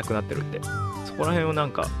なってるんで、そこら辺をな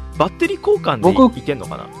んか、バッテリー交換でいけんの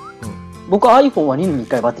かな。僕 iPhone は2年に1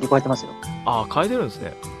回バッテリー変えてますよ。変えてるんです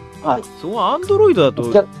ね。そこは Android だ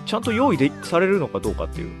とちゃんと用意されるのかどうかっ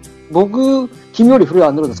ていう。僕、君より古い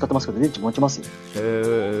Android 使ってますけど、電池持ちますよ。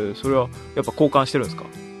それはやっぱ交換してるんですか？い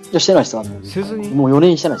や、してないです。せずに？もう4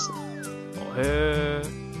年してないですよ。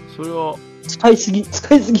それは使いすぎなんじ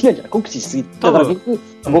ゃない？酷使しすぎ。だから結局、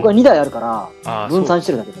僕は2台あるから、分散し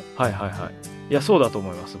てるだけで。いや、そうだと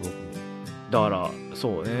思います、僕も。だから、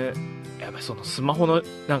そうね。やっぱりそのスマホの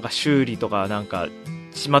なんか修理とかなんか、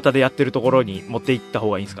巷でやってるところに持っていった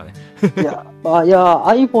方がいいんですかね。いや、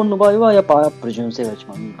iPhone の場合はやっぱ Apple 純正が一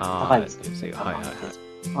番高いですけど。純正が。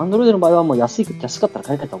Android の場合はもう安かったら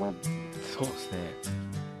買い替えた方がいい。そうですね。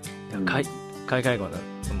買い替えかな。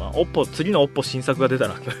次の Oppo 新作が出た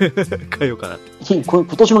ら買えようかなって。今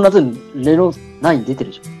年の夏にレノ9出て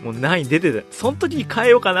るじゃん。もう9出てた。その時に買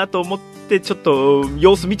えようかなと思ってちょっと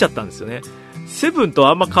様子見ちゃったんですよね。セブンと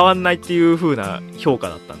あんま変わんないっていう風な評価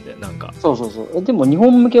だったんで、なんか。そうそうそう。でも日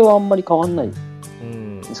本向けはあんまり変わんない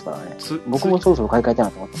ですからね。僕もそろそろ買い替えたい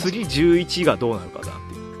なと思ってます。次11がどうなるかな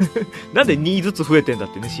っていう。なんで2ずつ増えてんだ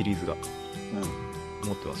ってね、シリーズが。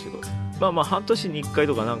思ってますけど。まあまあ半年に1回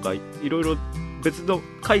とかなんかいろいろ別の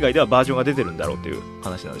海外ではバージョンが出てるんだろうっていう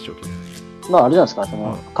話なんでしょうけど。まああれじゃないですか、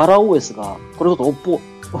カラー OS が、これこそオッポ、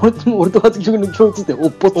俺と初めの共通点オッ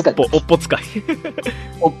ポ使い。オッポ使い。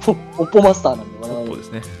オッポマスターなんで、我々。オッポで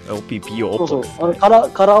すね。OPPO オッポです、ね。そうそう。カラ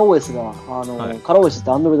ー OS が、カラー OS って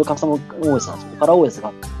Android カスタム OS なんですけど、カラー OS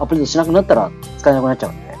がアップデートしなくなったら使えなくなっちゃ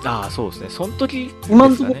うんで。ああ、そうですね。その時、ね、今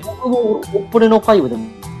のところ、僕のオッポレの5でも、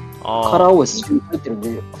カラー OS 入ってるん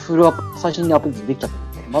で、フルアップ、最初にアップデートできちゃって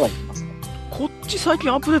るんで、まだいきますね。こっち最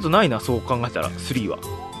近アップデートないな、そう考えたら、3は。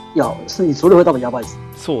いや、それは多分やばいです。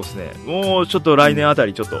そうですね。もうちょっと来年あた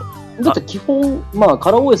りちょっと。だって基本、まあ、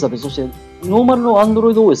カラー OS は別として、ノーマルの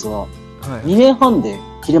Android OS は、2年半で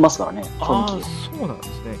切れますからね、ああ、そうなんです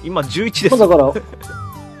ね。今11です。だから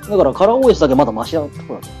カラー OS だけまだマシなところだ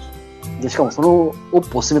と思うんです。で、しかもそのオッ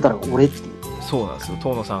ポを進めたら俺っていう。そうなんですよ。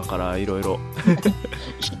遠野さんからいろいろ。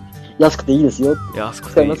安くていいですよ。安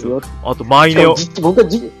くていいですよ。あと、マイネオ。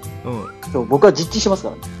僕は実地しますか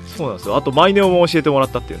らね。そうなんですよ。あと、マイネオも教えてもらっ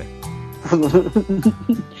たっていうね。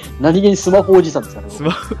何気にスマホおじさんですからね。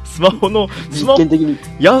スマホの、実験的に。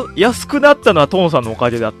安くなったのはトーンさんのおか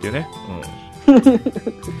げだっていうね。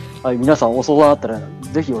はい、皆さんお相談あったら、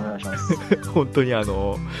ぜひお願いします。本当に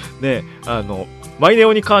マイネ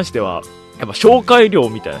オに関しては、やっぱ紹介料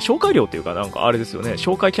っていうかなんかあれですよね。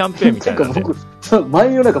紹介キャンペーンみたいな、ね。前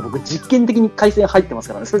のなんか僕実験的に回線入ってます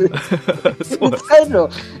からね。それで。使えるの、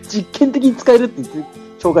実験的に使えるって言って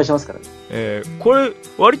紹介しますからね。これ、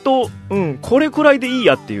割と、これくらいでいい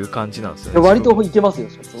やっていう感じなんですよね。割といけますよ。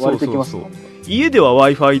割といけますよ。家では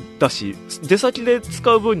Wi-Fi だし、出先で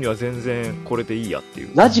使う分には全然これでいいやっていう。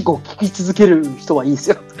ラジコ聞き続ける人はいいです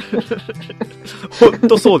よ。本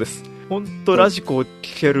当そうです。本当ラジコを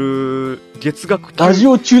聞ける月額ラジ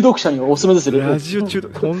オ中毒者にはおすすめですよね。ラジオ中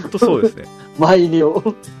毒、本当そうですね。マイネオ。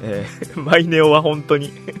マイネオは本当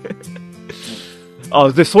に。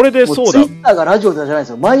で、それでそうだ。ツイッターがラジオじゃないです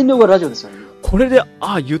よ。マイネオがラジオですよね。これで、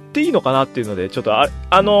言っていいのかなっていうので、ちょっと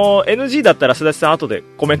NG だったらすだちさん後で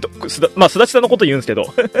コメント、すだちさんのこと言うんですけど、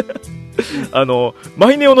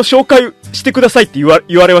マイネオの紹介してくださいって言わ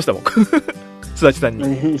れましたもん。すだちさん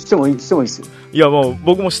に。してもいいですよ。いや、もう、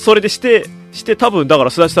僕もそれでして多分、だから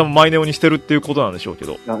すだちさんもマイネオにしてるっていうことなんでしょうけ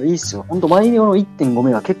ど。いや、いいっすよ。ほんと、マイネオの 1.5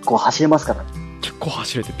 メガ結構走れますから。結構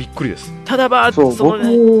走れてびっくりです。ただゲ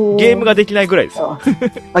ームができないぐらいですよ。ゲ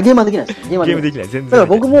ームはできないです。ゲームできない。全然。だから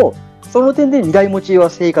僕も、その点で2台持ちは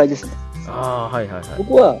正解ですね。はい。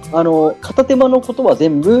僕は、片手間のことは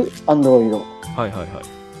全部 Android。はい。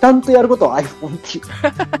ちゃんとやることは iPhone っていう。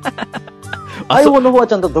iPhone の方は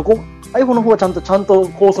ちゃんとiPhone の方はちゃんと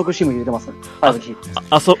高速 SIM 入れてますね。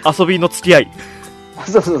遊びの付き合い。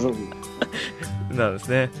そう。なんです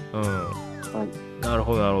ね。はい。なる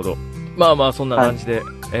ほど。まあ、そんな感じで、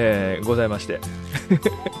ございまして。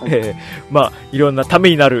いろんなため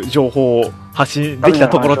になる情報を発信できた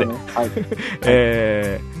ところ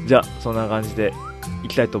で、じゃあ、そんな感じでい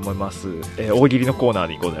きたいと思います。大喜利のコーナー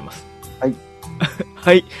にございます。はい。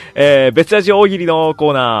はい。別ラジ大喜利のコ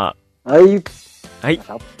ーナー。はい。っ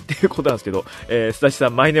ていうことなんですけど、すだちさ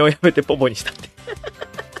ん、マイネをやめてポポにしたって。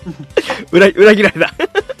裏切られた。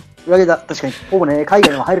確かに。ポポね、海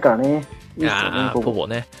外にも入るからね。いやー、ポポ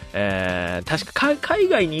ね。確か海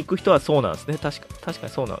外に行く人はそうなんですね。確かに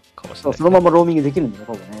そうなのかもしれない。そのままローミングできるんだよ、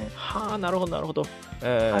ポポね。はあ、なるほど。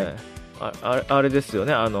あれですよ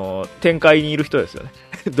ね。展開にいる人ですよね。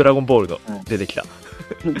ドラゴンボールの出てきた。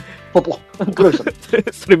ポポ。黒い人。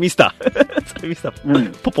それミスタ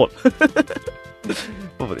ー。ポポ。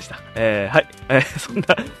ポポでした。はい。そんな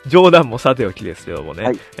冗談もさておきですけどもね。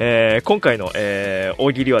はい、今回の、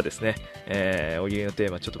大喜利はですね、大喜利のテ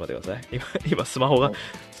ーマ、ちょっと待ってください。今スマホ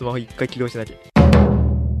一回起動しなきゃ。っ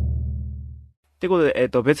てことで、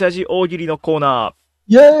別味大喜利のコーナー。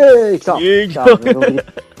イェーイ来た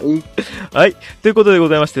はい。ということでご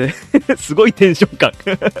ざいまして、すごいテンション感。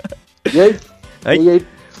イェイはい。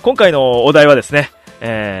今回のお題はですね、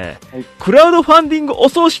クラウドファンディングお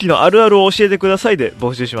葬式のあるあるを教えてくださいで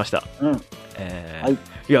募集しました。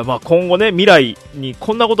いや、今後ね、未来に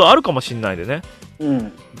こんなことあるかもしれないでね。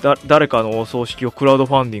誰かのお葬式をクラウド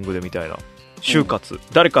ファンディングでみたいな。就活。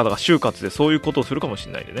誰かが就活でそういうことをするかもし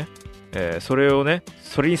れないでね。そ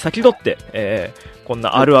れに先取って、こん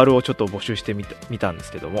なあるあるをちょっと募集してみたんで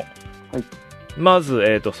すけども。ま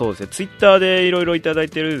ず、そうですね、ツイッターでいろいろいただい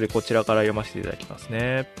ているので、こちらから読ませていただきます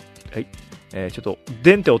ね。はい。ちょっと、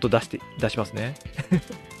でんって音出しますね。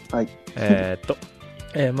はい。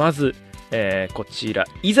まず、こちら、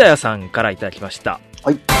イザヤさんからいただきました。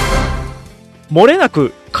はい。漏れな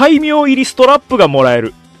く、戒名入りストラップがもらえ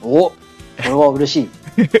る。お、これは嬉しい。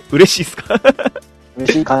嬉しいっすか？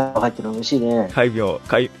嬉しい。戒名入ってるの嬉しいね。戒名、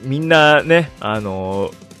みんなね、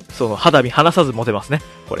その肌身離さず持てますね、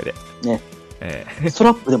これで。ね。スト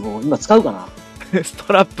ラップでも今使うかな？ス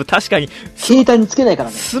トラップ確かに、携帯につけないから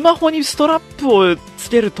ね。スマホにストラップをつ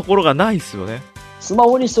けるところがないですよね。スマ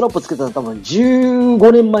ホにストラップつけたら多分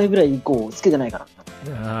15年前ぐらい以降つけてないか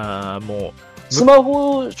ら。もう。スマ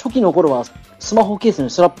ホ初期の頃はスマホケースに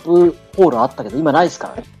ストラップホールあったけど今ないですか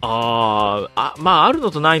らね。まああるの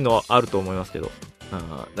とないのはあると思いますけど。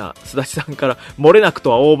すだちさんから漏れなく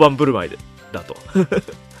とは大盤振る舞いでだと。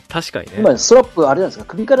確かにね。今ストラップあれじゃないですか、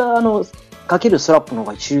首からかけるストラップの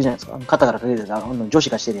方が主流じゃないですか。肩からかける女子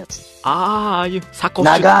がしてるやつ。ああいうサコッ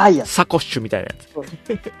シュ。長いやつ。サコッシュみたいなや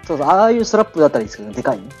つ。そう、ああいうストラップだったらいいですけど、ね、で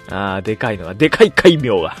かいね。でかいのが、でかい戒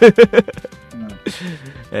名が。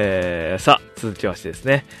さあ、続きましてです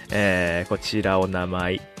ね。こちらお名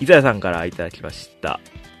前、伊沢さんからいただきました。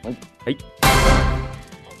はい。はい。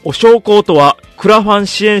お焼香とは、クラファン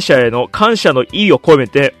支援者への感謝の意を込め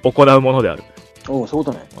て行うものである。おう、そういう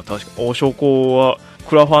ことね。確かに、お焼香は、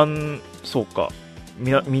クラファン、そうか。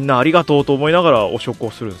みんなありがとうと思いながらお焼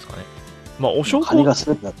香するんですかね。まあ、お焼香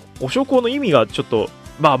の意味がちょっと、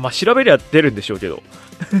まあ、調べりゃ出るんでしょうけど。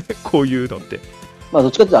こういうのって。まあ、ど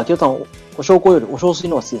っちかというと、秋代さん、お焼香よりお焼水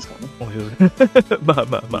の方が好きですからね。ま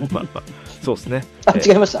あ。そうですね。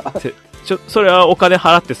違いました。それはお金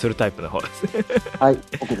払ってするタイプの方ですね。はい、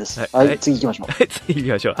OK です。はい、次行きましょう。はい、次行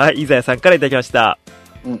きましょう。はい、伊沢さんからいただきました。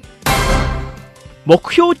うん。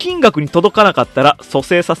目標金額に届かなかったら蘇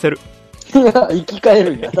生させる。生き返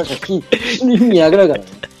るんや。確かに、死ぬ意味なくなるからね。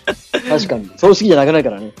確かに。葬式じゃなくなる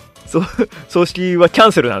からね。葬式はキャ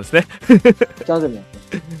ンセルなんですね。キャンセルね。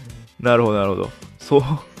なるほど。そう、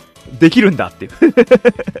できるんだっていう。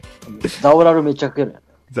ザオラルめっちゃかけるやん。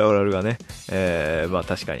ザオラルがね、まあ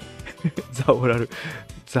確かに。ザ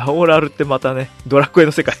オラルってまたね、ドラクエ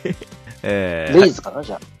の世界。レイズかな、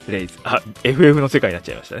じゃあ。レイズ。FF の世界になっ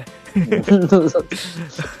ちゃいましたね。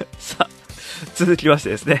さあ、続きまして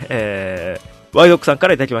ですね、ワイドックさんか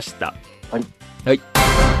らいただきました。はい。はい。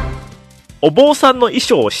お坊さんの衣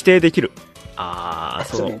装を指定できる。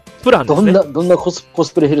その、プランですね。どんなコス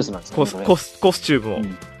プレヘルスなんですか、ね、コスチュームを、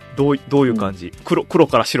どういう感じ、黒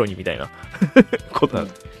から白にみたいなことなん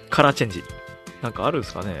です。カラーチェンジ。なんかあるんで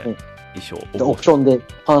すかね、衣装。オプションで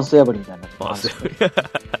パンス破りみたいな。パンス破り。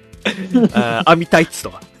網タイツ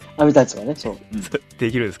とか。網タイツとかね、そう。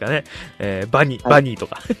できるんですかね。バニーと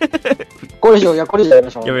か。これ以上やり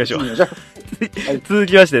ましょう。やめましょう。続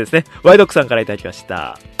きましてですね、ワイドックさんからいただきまし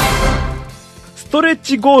た。ストレッ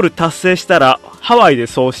チゴール達成したら、ハワイで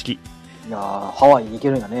葬式。いやー、ハワイに行け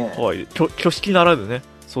るんだね。ハワイで、挙式ならぬね、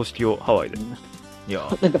葬式をハワイで。いや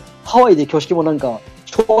なんか、ハワイで挙式もなんか、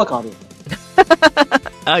昭和感あるよね。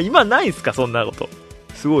今ないんすか、そんなこと。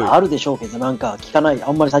すごい。あるでしょうけど、なんか聞かない、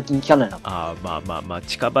あんまり最近聞かないな。まあ、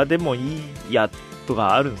近場でもいいや、と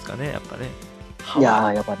かあるんですかね、やっぱね。いや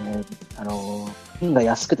ー、やっぱね、運が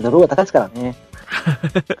安くてドルが高いですからね。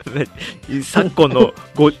昨今の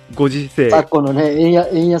ご時世。昨今のね、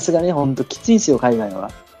円安がね、ほんときついんですよ、海外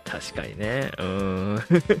は。確かにね。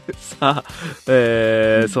さあ、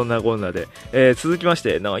そんなこんなで。続きまし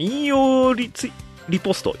て、なんか引用リ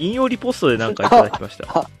ポストでなんかいただきました。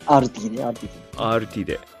RT ね、RT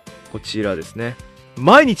で。こちらですね。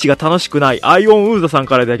毎日が楽しくないアイオンウーザさん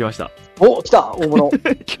からいただきました。お、来た大物。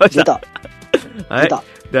来ました。出た。はい。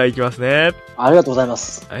では行きますね。ありがとうございま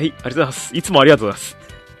す。はい、ありがとうございます。いつもありがとうございます。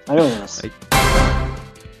ありがとうございます。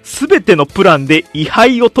すべてのプランで位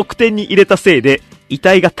牌を得点に入れたせいで、遺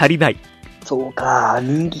体が足りない。そうか、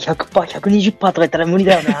人気 100%、120%とか言ったら無理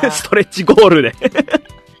だよな。ストレッチゴールで。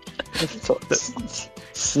そう。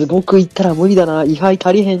すごく言ったら無理だな。位牌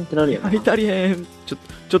足りへんってなるよな。位牌足りへん。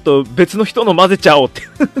ちょっと別の人の混ぜちゃおうって。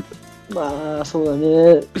まあ、そうだ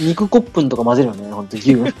ね。肉コップンとか混ぜるよね、ほんと、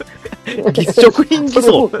牛。食品偽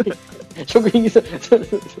装。食品偽装。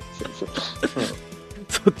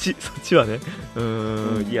そっちはね。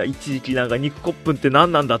いや、一時期なんか肉コップンって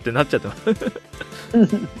何なんだってなっちゃった。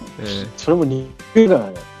それも肉だから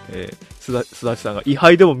ね。すだちさんが、位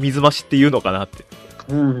牌でも水増しって言うのかなって。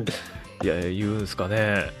いや、言うんすか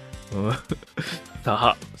ね。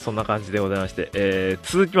さあ、そんな感じでございまして、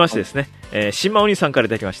続きましてですね、新馬お兄さんからい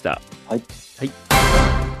ただきました。はい。はい。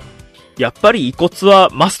やっぱり遺骨は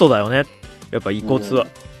マストだよね。やっぱ遺骨は、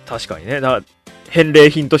確かにね。だから返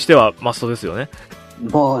礼品としてはマストですよね。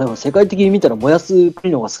まあでも世界的に見たら燃やす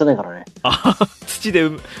国の方が少ないからね。土で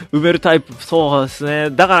埋めるタイプ、そうですね。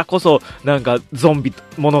だからこそ、なんかゾンビ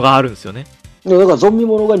ものがあるんですよね。だからゾンビ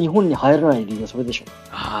ものが日本に入らない理由はそれでしょ。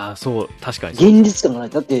そう、確かに。現実感がない。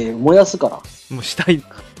だって燃やすから。もう死体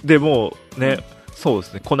でもうね、そうで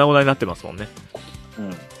すね。粉々になってますもんね。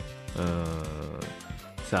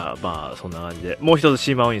さあ、まあ、そんな感じで。もう一つ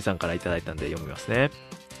シーマオインさんからいただいたんで読みますね。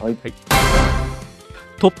はい。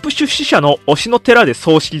トップ出資者の推しの寺で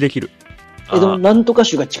葬式できる。でも、なんとか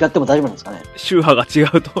宗が違っても大丈夫なんですかね。宗派が違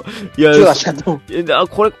うと。いや、宗派が違っても。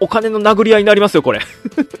これ、お金の殴り合いになりますよ、これ。ね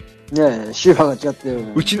え、宗派が違って。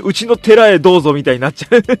うちの寺へどうぞみたいになっちゃ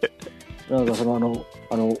う。なんか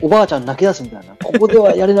おばあちゃん泣き出すみたいな。ここで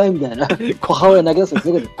はやれないみたいな。母親泣き出すみた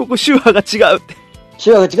いな。ここ宗派が違うって。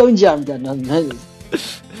宗派が違うんじゃんみたいな。ないで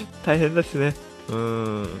す。大変ですね。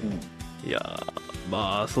いや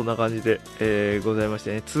まあ、そんな感じで、ございまし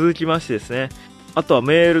てね。続きましてですね。あとは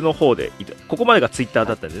メールの方で、ここまでがツイッター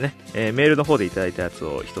だったんでね、メールの方でいただいたやつ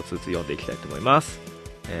を一つずつ読んでいきたいと思います。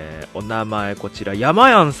お名前こちら、山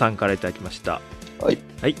やんさんからいただきました。はい。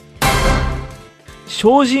はい。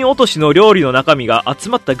精進落としの料理の中身が集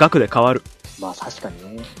まった額で変わる。まあ確か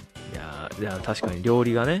にね。いや確かに料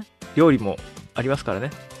理がね、料理もありますからね。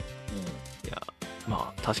いや、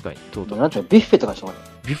まあ確かに。なんていうの、ビュッフェとかしょうがない。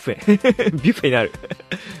ビュッフェビュッフェになる。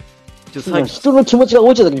人の気持ちが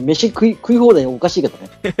落ちた時に飯食い放題おかしいけどね。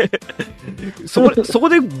そこ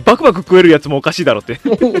でバクバク食えるやつもおかしいだろって。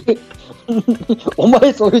お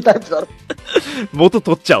前そういうタイプだろ。元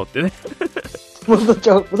取っちゃおうってね。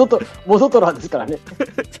元取らんですからね。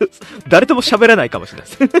誰とも喋らないかもしれない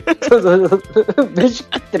です。そう。飯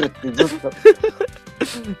食ってるってずっと。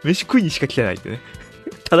飯食いにしか来てないってね。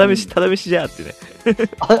ただ飯じゃーってね。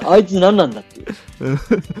あいつ何なんだっていう。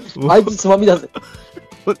あいつつまみだぜ。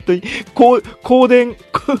本当に、香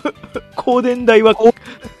典代は、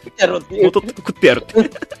元食ってやるっ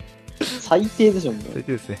て。最低でしょ、最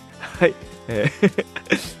低ですね。はい。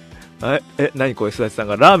何これ、須田さん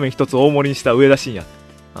がラーメン一つ大盛りにした上田晋也。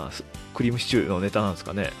クリームシチューのネタなんです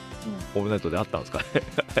かね。オールナイトであったんですかね。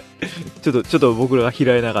ちょっと僕らが拾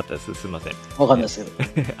えなかったです。すみません。わかんないです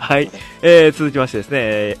けど。はい。続きましてです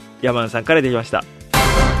ね、山田さんから出てきました。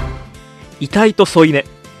遺体と添い寝。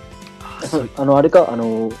あれか、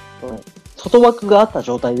外枠があった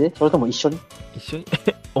状態で、それとも一緒に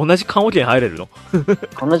同じ棺桶に入れるの？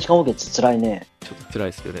同じ棺桶って辛いね。ちょっと辛い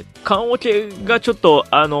ですけどね。棺桶がちょっと、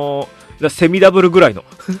セミダブルぐらいの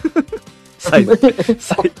サイズ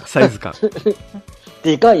感。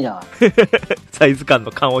でかいな。サイズ感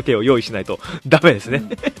の棺桶を用意しないとダメですね。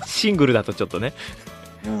シングルだとちょっとね、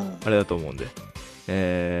あれだと思うんで。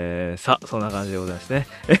さあ、そんな感じでございますね。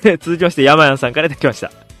続きまして、山やんさんからいただきまし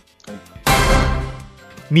た。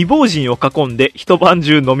未亡人を囲んで一晩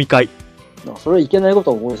中飲み会。それいけないこ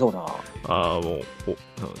とは覚えそうな。もう、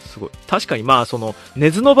すごい。確かに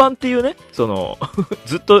寝ずの番っていうね、ず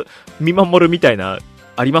っと見守るみたいな、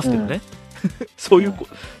ありますけどね。そうい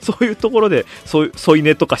うところで、添い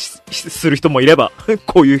寝とかする人もいれば、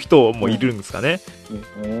こういう人もいるんですかね。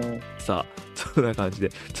さあ、そんな感じで、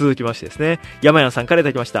続きましてですね、山谷さんからい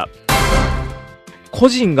ただきました。個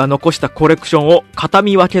人が残したコレクションを形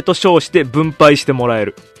見分けと称して分配してもらえ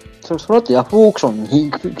る。その後ヤフーオークションに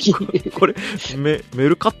行く。これ、メ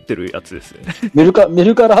ルカってるやつですね。メルカ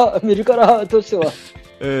ラとしては。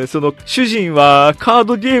主人はカー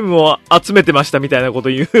ドゲームを集めてましたみたいなこと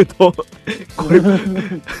言うと、これ、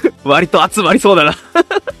割と集まりそうだな。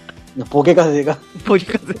ポケ風が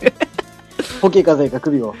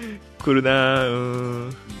首を。来るな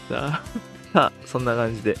さあ、そんな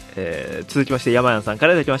感じで、続きまして山谷さんか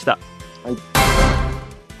らいただきました。はい。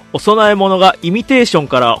お供え物がイミテーション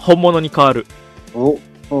から本物に変わる。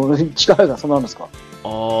力がそんなあるんですか？な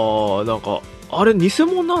んか、あれ偽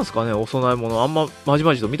物なんですかね、お供え物。あんままじ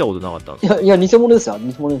まじと見たことなかったんです。いや、偽物ですよ。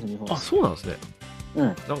偽物です。そうなんですね。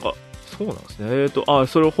なんか、そうなんですね。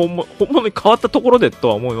それ本物に変わったところでと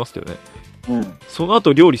は思いますけどね。その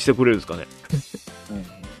後料理してくれるんですかね。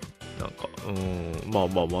なんか、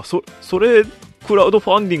まあ、それ、クラウドフ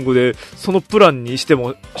ァンディングで、そのプランにして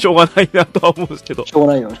もしょうがないなとは思うんですけど。しょう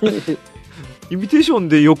がないよね。イミテーション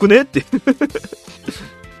でよくねって。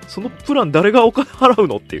そのプラン誰がお金払う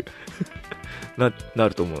のっていう。な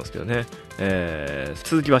ると思うんですけどね。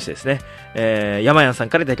続きましてですね。山谷さん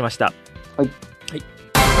からいただきました。はい。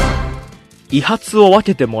遺髪を分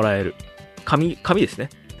けてもらえる。紙ですね。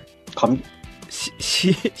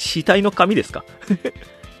死体の紙ですか？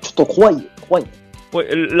ちょっと怖い。こ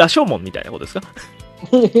れ、羅生門みたいなことですか？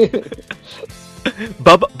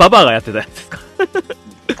ババアがやってたやつですか？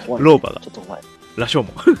老婆が。ちょっと怖い。羅生門。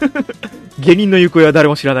下人の行方は誰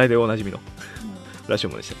も知らないでおなじみの。ラショ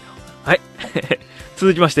モでしたね。はい。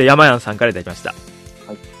続きまして、山やんさんからいただきました。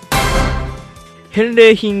はい。返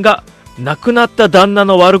礼品が、亡くなった旦那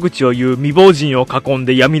の悪口を言う未亡人を囲ん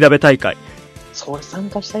で闇鍋大会。それ参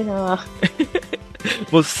加したいな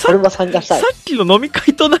もうそれは参加したい。さっきの飲み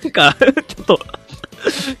会となんか、ちょっと、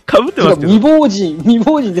被ってますけど。未亡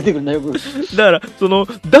人出てくるんだよ、だから、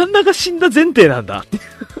旦那が死んだ前提なんだ。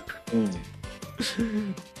う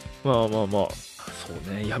ん。まあ。そ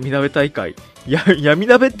うね、闇鍋大会。闇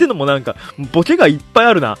鍋ってのもなんか、ボケがいっぱい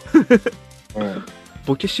あるな。うん、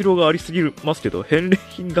ボケしろがありすぎますけど、返礼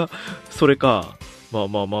品が、それか。まあ、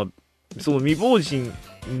その未亡人、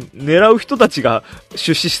狙う人たちが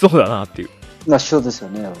出資しそうだなっていう。まあ、そうですよ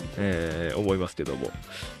ね。思いますけども。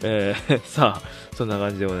さあ、そんな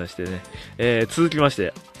感じでございましてね。続きまし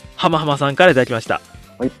て、はまはまさんからいただきました。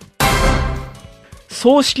はい。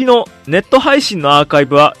葬式のネット配信のアーカイ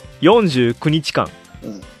ブは49日間。う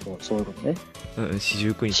ん、そういうことね。うん、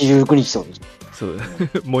49日。49日そうです。そう。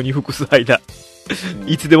もうに服す間、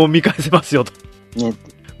いつでも見返せますよと。ね。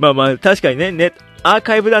まあ、確かにね、アー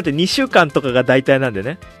カイブなんて2週間とかが大体なんで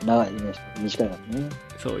ね。長いね。短いからね。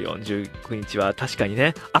そう、49日は確かに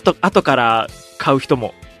ね、後から買う人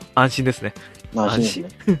も安心ですね。安心。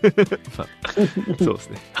まあ、そうです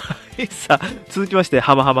ね。さあ、続きまして、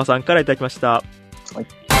はまはまさんからいただきました。はい。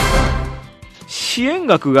支援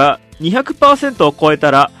額が 200% を超え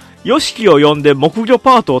たら、ヨシキを呼んで木魚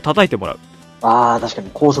パートを叩いてもらう。ああ、確か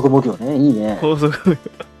に高速木魚ね。いいね。高速木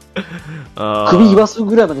魚。首言わす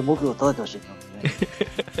ぐらいまで木魚を叩いてほしいな、ね。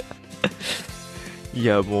い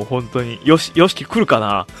や、もう本当に、よしき来るか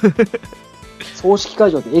な。葬式会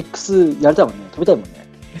場で X やりたいもんね。飛びたいもんね。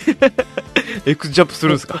X ジャンプす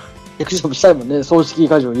るんですか？ X ジャンプしたいもんね。葬式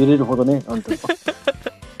会場を揺れるほどね。なんて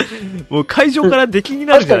もう会場から出禁に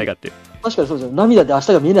なるんじゃないかって。確かにそうですよ。涙で明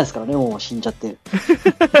日が見えないですからね。もう死んじゃって。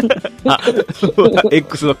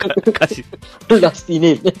X の歌詞。ラスティ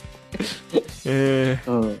ネイルね。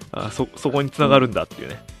そこに繋がるんだっていう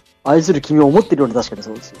ね。愛する君を思ってるように確かに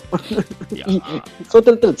そうですよ。そう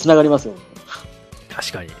やったら繋がりますよ。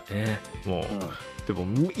確かにね。もう、でも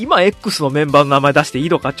今 X のメンバーの名前出していい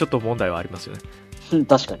のかちょっと問題はありますよね。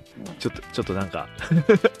確かに。ちょっとなんか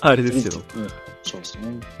あれですけど。そうです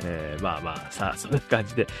ね。まあ、さあ、そんな感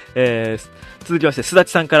じで。続きまして、すだ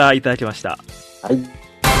ちさんからいただきました。はい。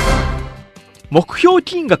目標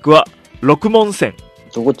金額は6問線。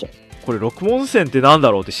どこっちゃこれ6問線ってなん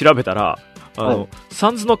だろうって調べたら、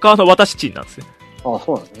サンズの川の私チンなんですね。ああ、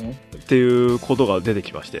そうなんですね。っていうことが出て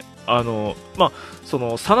きまして。真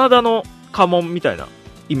田の家紋みたいな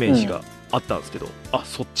イメージがあったんですけど、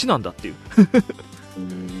そっちなんだっていう。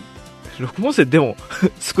6問線でも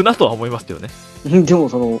少なとは思いますけどね。でも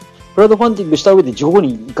クラウドファンディングした上で15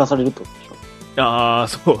に生かされるってことでしょ。ああ、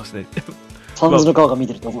そうですね。サンズの川が見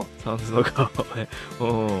てると思う。サンズの川ね。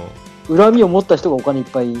恨みを持った人がお金いっ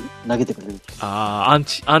ぱい投げてくれる。アン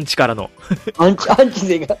チからの。アンチ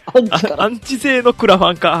勢が、アンチ勢のクラフ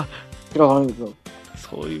ァンか。クラファンですよ。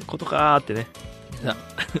そういうことかーってね。さ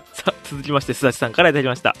あ、続きまして、すだちさんからいただき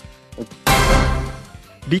ました。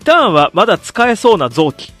リターンはまだ使えそうな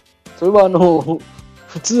臓器。それは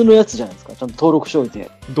普通のやつじゃないですか。ちゃんと登録しておいて。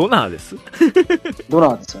ドナーです。ドナ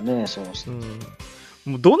ーですよね、そうです。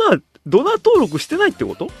もうドナー登録してないって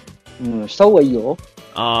こと？した方がいいよ。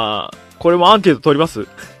これもアンケート取ります？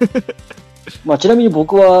まあ、ちなみに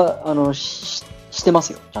僕は、してま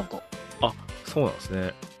すよ、ちゃんと。そうなんです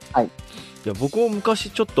ね。はい。いや、僕も昔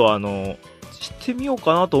ちょっとしてみよう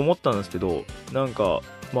かなと思ったんですけど、なんか、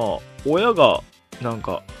親が、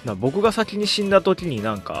僕が先に死んだ時に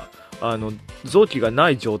臓器がな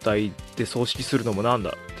い状態で葬式するのもなんだ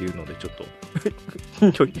っていうので、ちょっと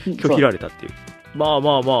拒否られたっていう。まあ、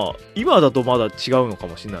今だとまだ違うのか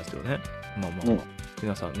もしれないですけどね。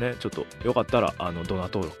皆さんね、ちょっとよかったら、ドナー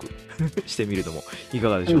登録してみるのもいか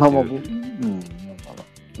がでしょうか。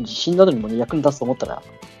死んだのにもね、役に立つと思ったら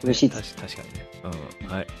嬉しいです。確かにね。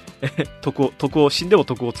はい。徳を、死んでも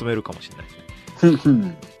徳を積めるかもしれないです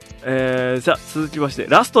ね。じゃあ、続きまして、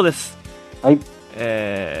ラストです。はい。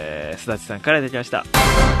すだちさんからいただきました。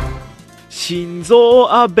心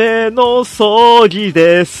臓安倍の葬儀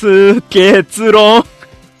です。結論。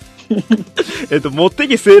持って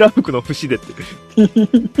きセーラー服の節でって。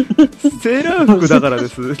セーラー服だからで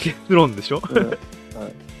す。結論でしょ、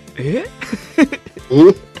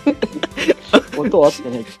音あって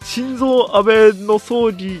ね。心臓安倍の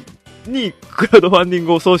葬儀にクラウドファンディン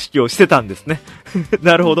グを葬式をしてたんですね。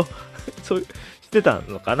なるほど。ってた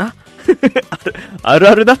のかなある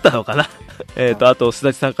あるだったのかなあと、す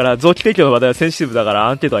だちさんから、臓器提供の話題はセンシティブだから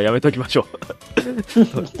アンケートはやめときましょう。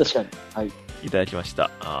確かに。はい。いただきまし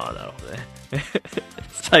た。ああ、なるほどね。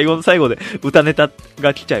最後の最後で歌ネタ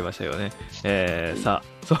が来ちゃいましたよね。さ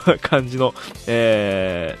あ、そんな感じの、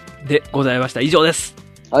でございました。以上です。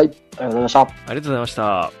はい、ありがとうございました。ありがとうございまし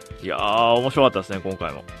た。いやー、面白かったですね、今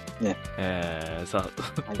回も。ね。さあ、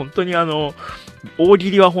はい、本当に大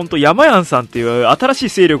喜利は本当、山やんさんっていう新しい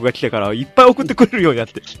勢力が来てから、いっぱい送ってくれるようになっ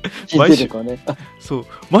て。毎週、ね、そう、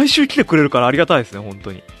毎週来てくれるからありがたいですね、本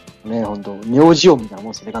当に。ね、本当ネオジオンみたいな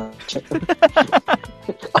もんですね。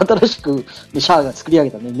新しくシャアが作り上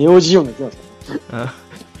げたね、ネオジオンが来てますね。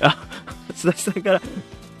須田さんから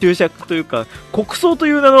注釈というか、国葬と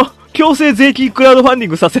いう名の強制税金クラウドファンディ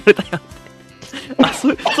ングさせられたやん。そ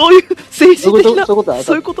ういう政治的な、そ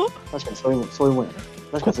ういうこと確かにそういうもんやね。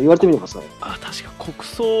確かにそう言われてみればそう。確か国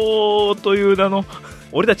葬という名の、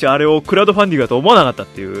俺たちはあれをクラウドファンディングだと思わなかったっ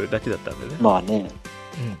ていうだけだったんでね。まあね。う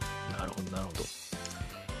ん。なるほど、なるほど。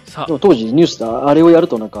さあ。でも当時ニュースであれをやる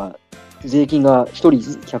となんか、税金が1人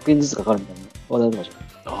100円ずつかかるみたいな話題になってまし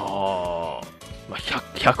た。まあ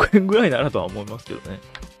100円ぐらいならとは思いますけどね。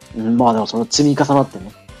うん、まあでもその積み重なって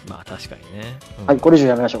ね。まあ確かにね。うん、はい、これ以上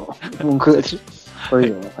やめましょう。文句これ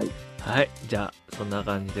以上は、はい。はい、じゃあ、そんな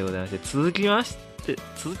感じでございまして、続きましてで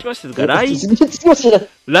すが、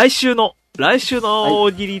来週の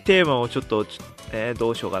大喜利テーマをちょっと、ど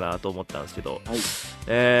うしようかなと思ったんですけど、はい、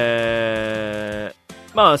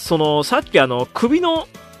まあ、さっき首の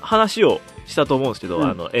話をしたと思うんですけ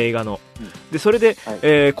ど、映画の。で、それで、は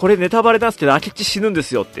い、これネタバレなんですけど、明智死ぬんで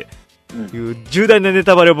すよっていう重大なネ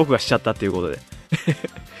タバレを僕がしちゃったっていうことで。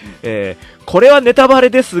これはネタバレ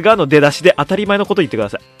ですがの出だしで当たり前のこと言ってくだ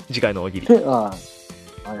さい。次回の大喜利。はいは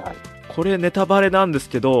い。これネタバレなんです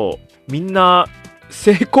けど、みんな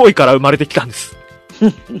性行為から生まれてきたんです。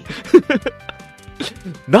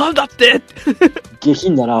なんだって下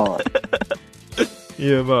品だな。い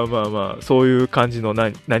や、まあまあまあ、そういう感じの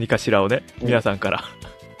何かしらをね、皆さんから。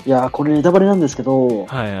いや、これネタバレなんですけど、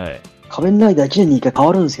はいはい。仮面ライダー1年に1回変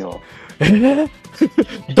わるんですよ。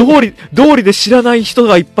道理で知らない人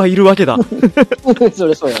がいっぱいいるわけだ。そ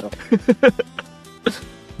れそうやろ。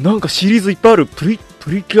なんかシリーズいっぱいある。プリ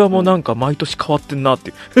キュアもなんか毎年変わってんなっ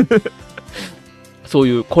ていう。そう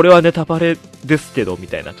いう、これはネタバレですけど、み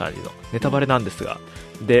たいな感じの。ネタバレなんですが。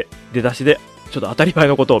で、出だしで、ちょっと当たり前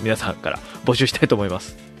のことを皆さんから募集したいと思いま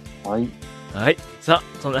す。はい。はい。さ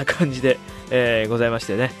あ、そんな感じで、ございまし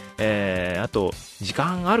てね。あと、時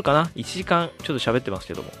間あるかな ?1 時間ちょっと喋ってます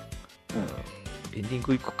けども。エンディン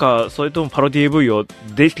グいくか、それともパロディ AV を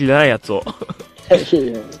できてないやつをいや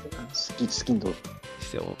スキンド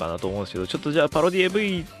しておこうかなと思うんですけど、ちょっとじゃあパロディ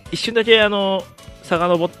AV 一瞬だけ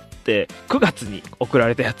遡って9月に送ら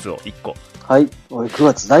れたやつを1個。はい。おい、9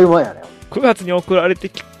月だいぶ前やね。9月に送られて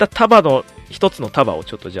きた束の一つの束を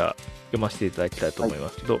ちょっとじゃあ読ませていただきたいと思いま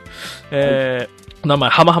すけど、お名前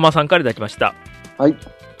はまはまさんからいただきました。はい。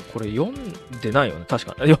これ読んでないよね、確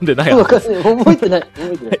か。読んでないよね。覚えてない。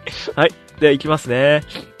はい。では、いきますね。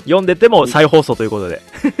読んでても再放送ということで。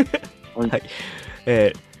はい。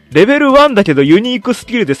レベル1だけどユニークス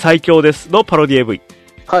キルで最強ですのパロディ AV。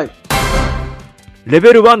はい。レ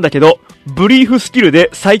ベル1だけど、ブリーフスキルで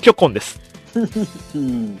最強婚です。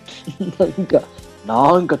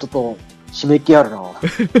なんかちょっと、締め気あるな。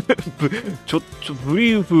ブ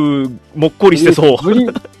リーフ、もっこりしてそう。ブリ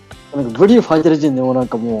ーフ履いてる時点でもなん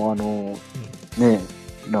かもうね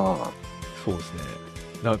え、なあ。そうですね。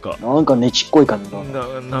なんかねちっこい感じ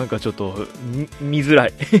なんかちょっと、見づら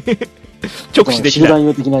い。直視できない。集団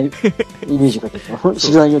用的なイメージが出てた。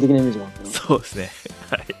集団用的なイメージが。そうですね。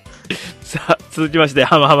はい。さあ、続きまして、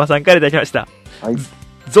はまはまさんからいただきました。はい。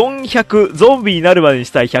ゾン100、ゾンビになるまでに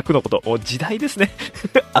したい100のこと。時代ですね。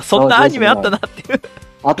あ、そんなアニメあったなっていう。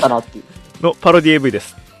あったなっていう。のパロディ AV で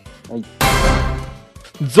す。はい。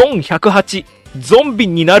ゾン108、ゾンビ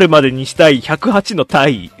になるまでにしたい108の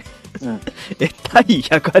体位。体位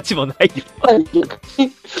108もないよ。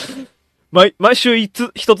毎週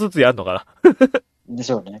一つずつやるのかな。で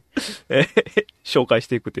しょうね。紹介し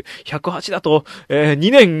ていくっていう。108だと、2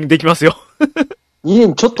年できますよ。2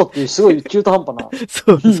年ちょっとっていうすごい中途半端な。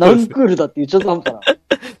そうですね。何クールだっていう中途半端な。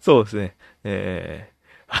そうですね。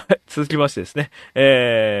続きましてですね。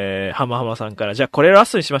はまはまさんから、じゃあこれラ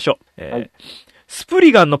ストにしましょう。はい、スプ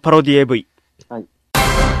リガンのパロディ AV。はい。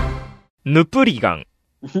ヌプリガン。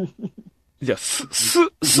じゃあ、す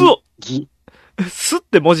っ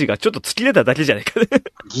て文字がちょっと突き出ただけじゃないかね。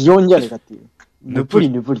擬音じゃねえかっていう。ぬぷり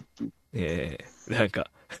っていう。なん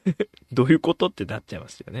か、どういうことってなっちゃいま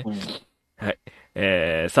すよね。はい。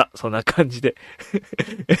さあ、そんな感じで、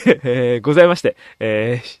ございまして、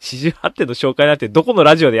48点の紹介なんてどこの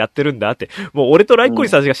ラジオでやってるんだって、もう俺とライコリ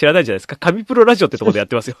さんしか知らないじゃないですか。神プロラジオってとこでやっ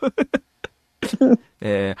てますよ。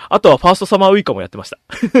あとはファーストサマーウイカもやってました。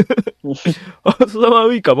ファーストサマー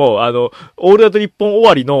ウイカも、オールナイト日本終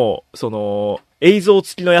わりの、映像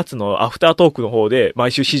付きのやつのアフタートークの方で、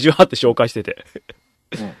毎週48って紹介してて。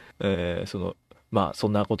まあ、そ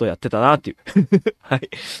んなことやってたなっていう。はい。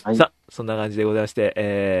はい。さあ、そんな感じでございまして、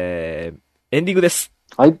エンディングです。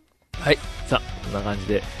はい。はい。さあ、そんな感じ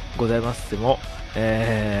でございますでも、いろい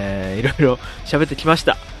ろ喋ってきまし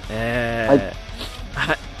た。はい。はい。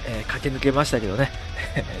駆け抜けましたけどね。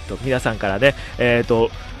皆さんからね、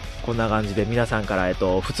こんな感じで皆さんから、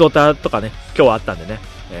ふつおたとかね、今日はあったんでね、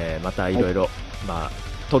またいろいろ、まあ、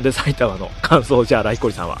飛んで埼玉の感想をじゃあライコ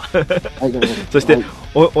リさんは、はい、そして、はい、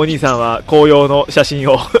お兄さんは紅葉の写真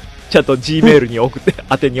をちゃんと G メールに送って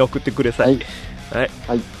宛てに送ってください、はい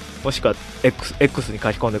はい、もしくは X に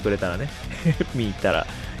書き込んでくれたらね見に行ったら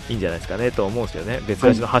いいんじゃないですかねと思うんですよね。別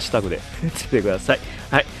ラジのハッシュタグでつけてください。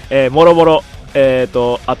はい、もろもろあ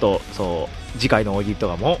とそう次回の大喜利と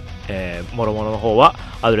かも、もろもろの方は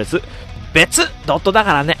アドレス別ドットだ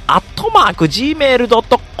からね、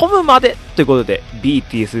@gmail.com までということで、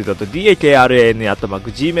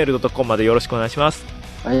bts.dakrn@gmail.com までよろしくお願いします。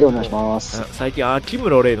はい、お願いします。最近、秋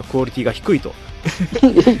室レイのクオリティが低いと。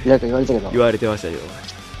なんか言われたけど。言われてましたけど。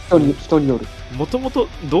人による。もともと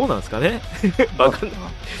どうなんですかねわかんない。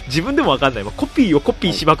自分でもわかんない。コピーをコピ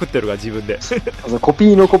ーしまくってるから、自分で。コ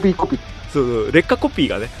ピーのコピー。そう、劣化コピー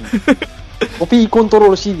がね。コピーコントロ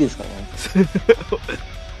ール C ですからね。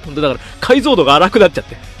本当だから解像度が荒くなっちゃっ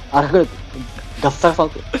て荒くなってガッサガサっ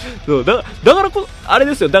てそうだからあれ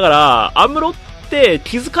ですよ。だからアムロって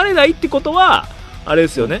気づかれないってことはあれで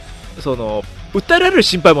すよね、訴えられる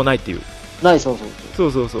心配もないっていうない。そう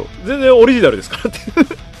全然オリジナルですからって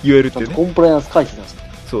言えるっていうね。コンプライアンス回避なんです。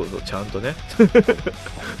そうちゃんとね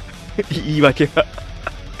言い訳が、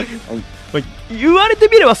はい、言われて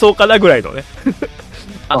みればそうかなぐらいのね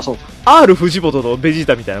そう R 藤本のベジー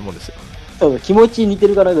タみたいなもんですよ。そう気持ち似て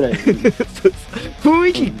るからぐらい雰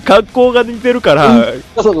囲気、格好が似てるから、ア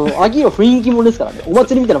ギの雰囲気もですからね。お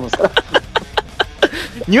祭りみたいなもんですから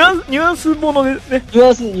ニュアンスものでね、ニュア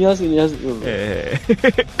ンス、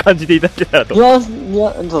感じていただけたらと。ニュア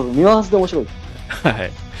ンスで面白い。は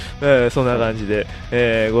い、そんな感じで、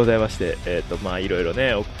ございまして、まあいろいろ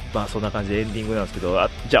ね、まあそんな感じでエンディングなんですけど、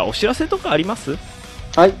じゃあお知らせとかあります？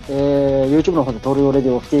はい、YouTube の方でトルオレデ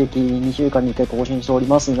ィオ不定期2週間に1回更新しており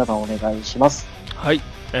ます。皆さんお願いします。はい、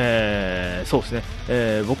そうですね、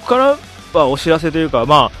僕からはお知らせというか、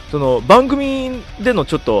まあその番組での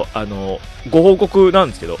ちょっとご報告なん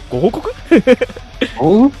ですけど、ご報告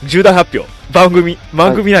重大発表、番組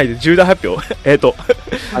内で重大発表、は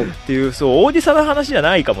い、っていう、そう大げさな話じゃ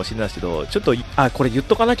ないかもしれないですけど、ちょっとこれ言っ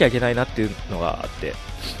とかなきゃいけないなっていうのがあって、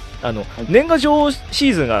年賀状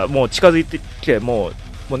シーズンがもう近づいてきて、もう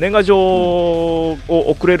年賀状を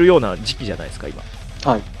送れるような時期じゃないですか今。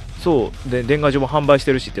はい。そうで年賀状も販売し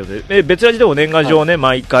てるしっていうので、別ラジでも年賀状ね、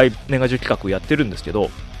毎回年賀状企画やってるんですけ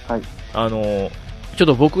ど、はい。ちょっ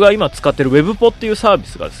と僕が今使ってるウェブポっていうサービ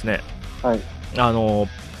スがですね、はい。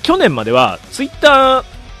去年まではツイッタ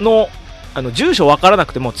ーの住所わからな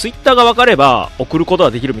くてもツイッターがわかれば送ること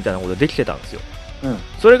ができるみたいなことができてたんですよ。うん、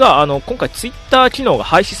それが今回ツイッター機能が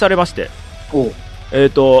廃止されまして、直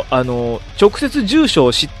接住所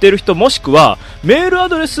を知ってる人もしくはメールア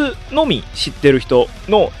ドレスのみ知ってる人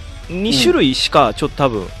の2種類しかちょっと多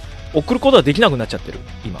分送ることができなくなっちゃってる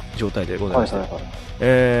今状態でございまして、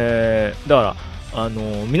だから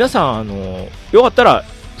皆さんよかったら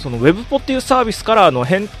そのウェブポっていうサービスから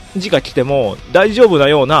返事が来ても大丈夫な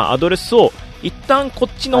ようなアドレスを一旦こっ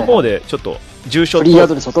ちの方でちょっと住所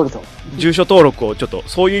登録をちょっと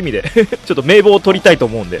そういう意味でちょっと名簿を取りたいと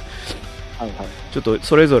思うんで、ちょっと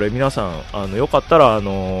それぞれ皆さんよかったら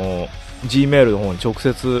Gmail の方に直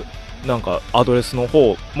接なんかアドレスの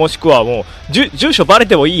方もしくはもう住所バレ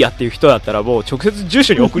てもいいやっていう人だったらもう直接住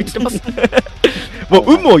所に送りつけますも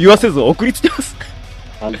う有無を言わせず送りつけます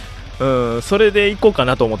それでいこうか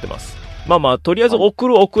なと思ってます。まあとりあえず送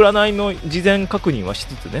る送らないの事前確認はし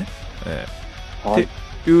つつね、って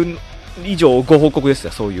いう以上ご報告です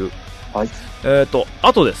よ。そういう、はい、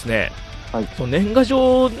あとですね、はい、年賀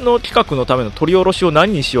状の企画のための取り下ろしを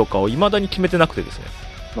何にしようかを未だに決めてなくてですね、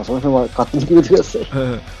まあその辺は勝手に決めてください、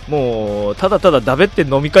もうただただだべって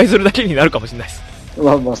飲み会するだけになるかもしれないです。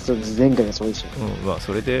まあそれ前回はそうでしょう、まあ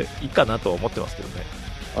それでいいかなとは思ってますけどね、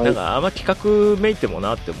はい、なんかあんま企画めいても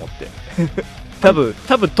なって思って多分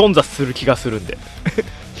頓挫する気がするんで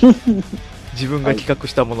自分が企画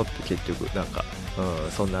したものって結局、なんか、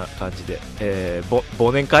そんな感じで、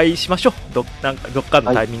忘年会しましょう。どっか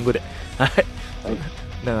のタイミングで。はい。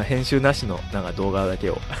なんか編集なしのなんか動画だ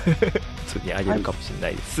けを普通に上げるかもしれな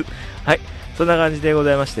いです。はい。そんな感じでご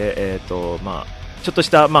ざいまして、まあ、ちょっとし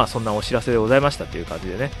た、まあ、そんなお知らせでございましたという感じ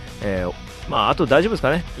でね。まあ、あと大丈夫です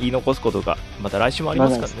かね、言い残すことが、また来週もあり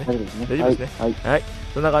ますからね。大丈夫ですね。はい。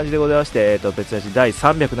そんな感じでございまして、別ラジ第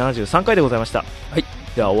373回でございました。はい。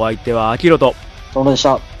では、お相手は、アキロと、そうでし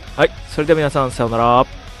た。はい。それでは皆さん、さようなら。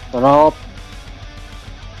さようなら。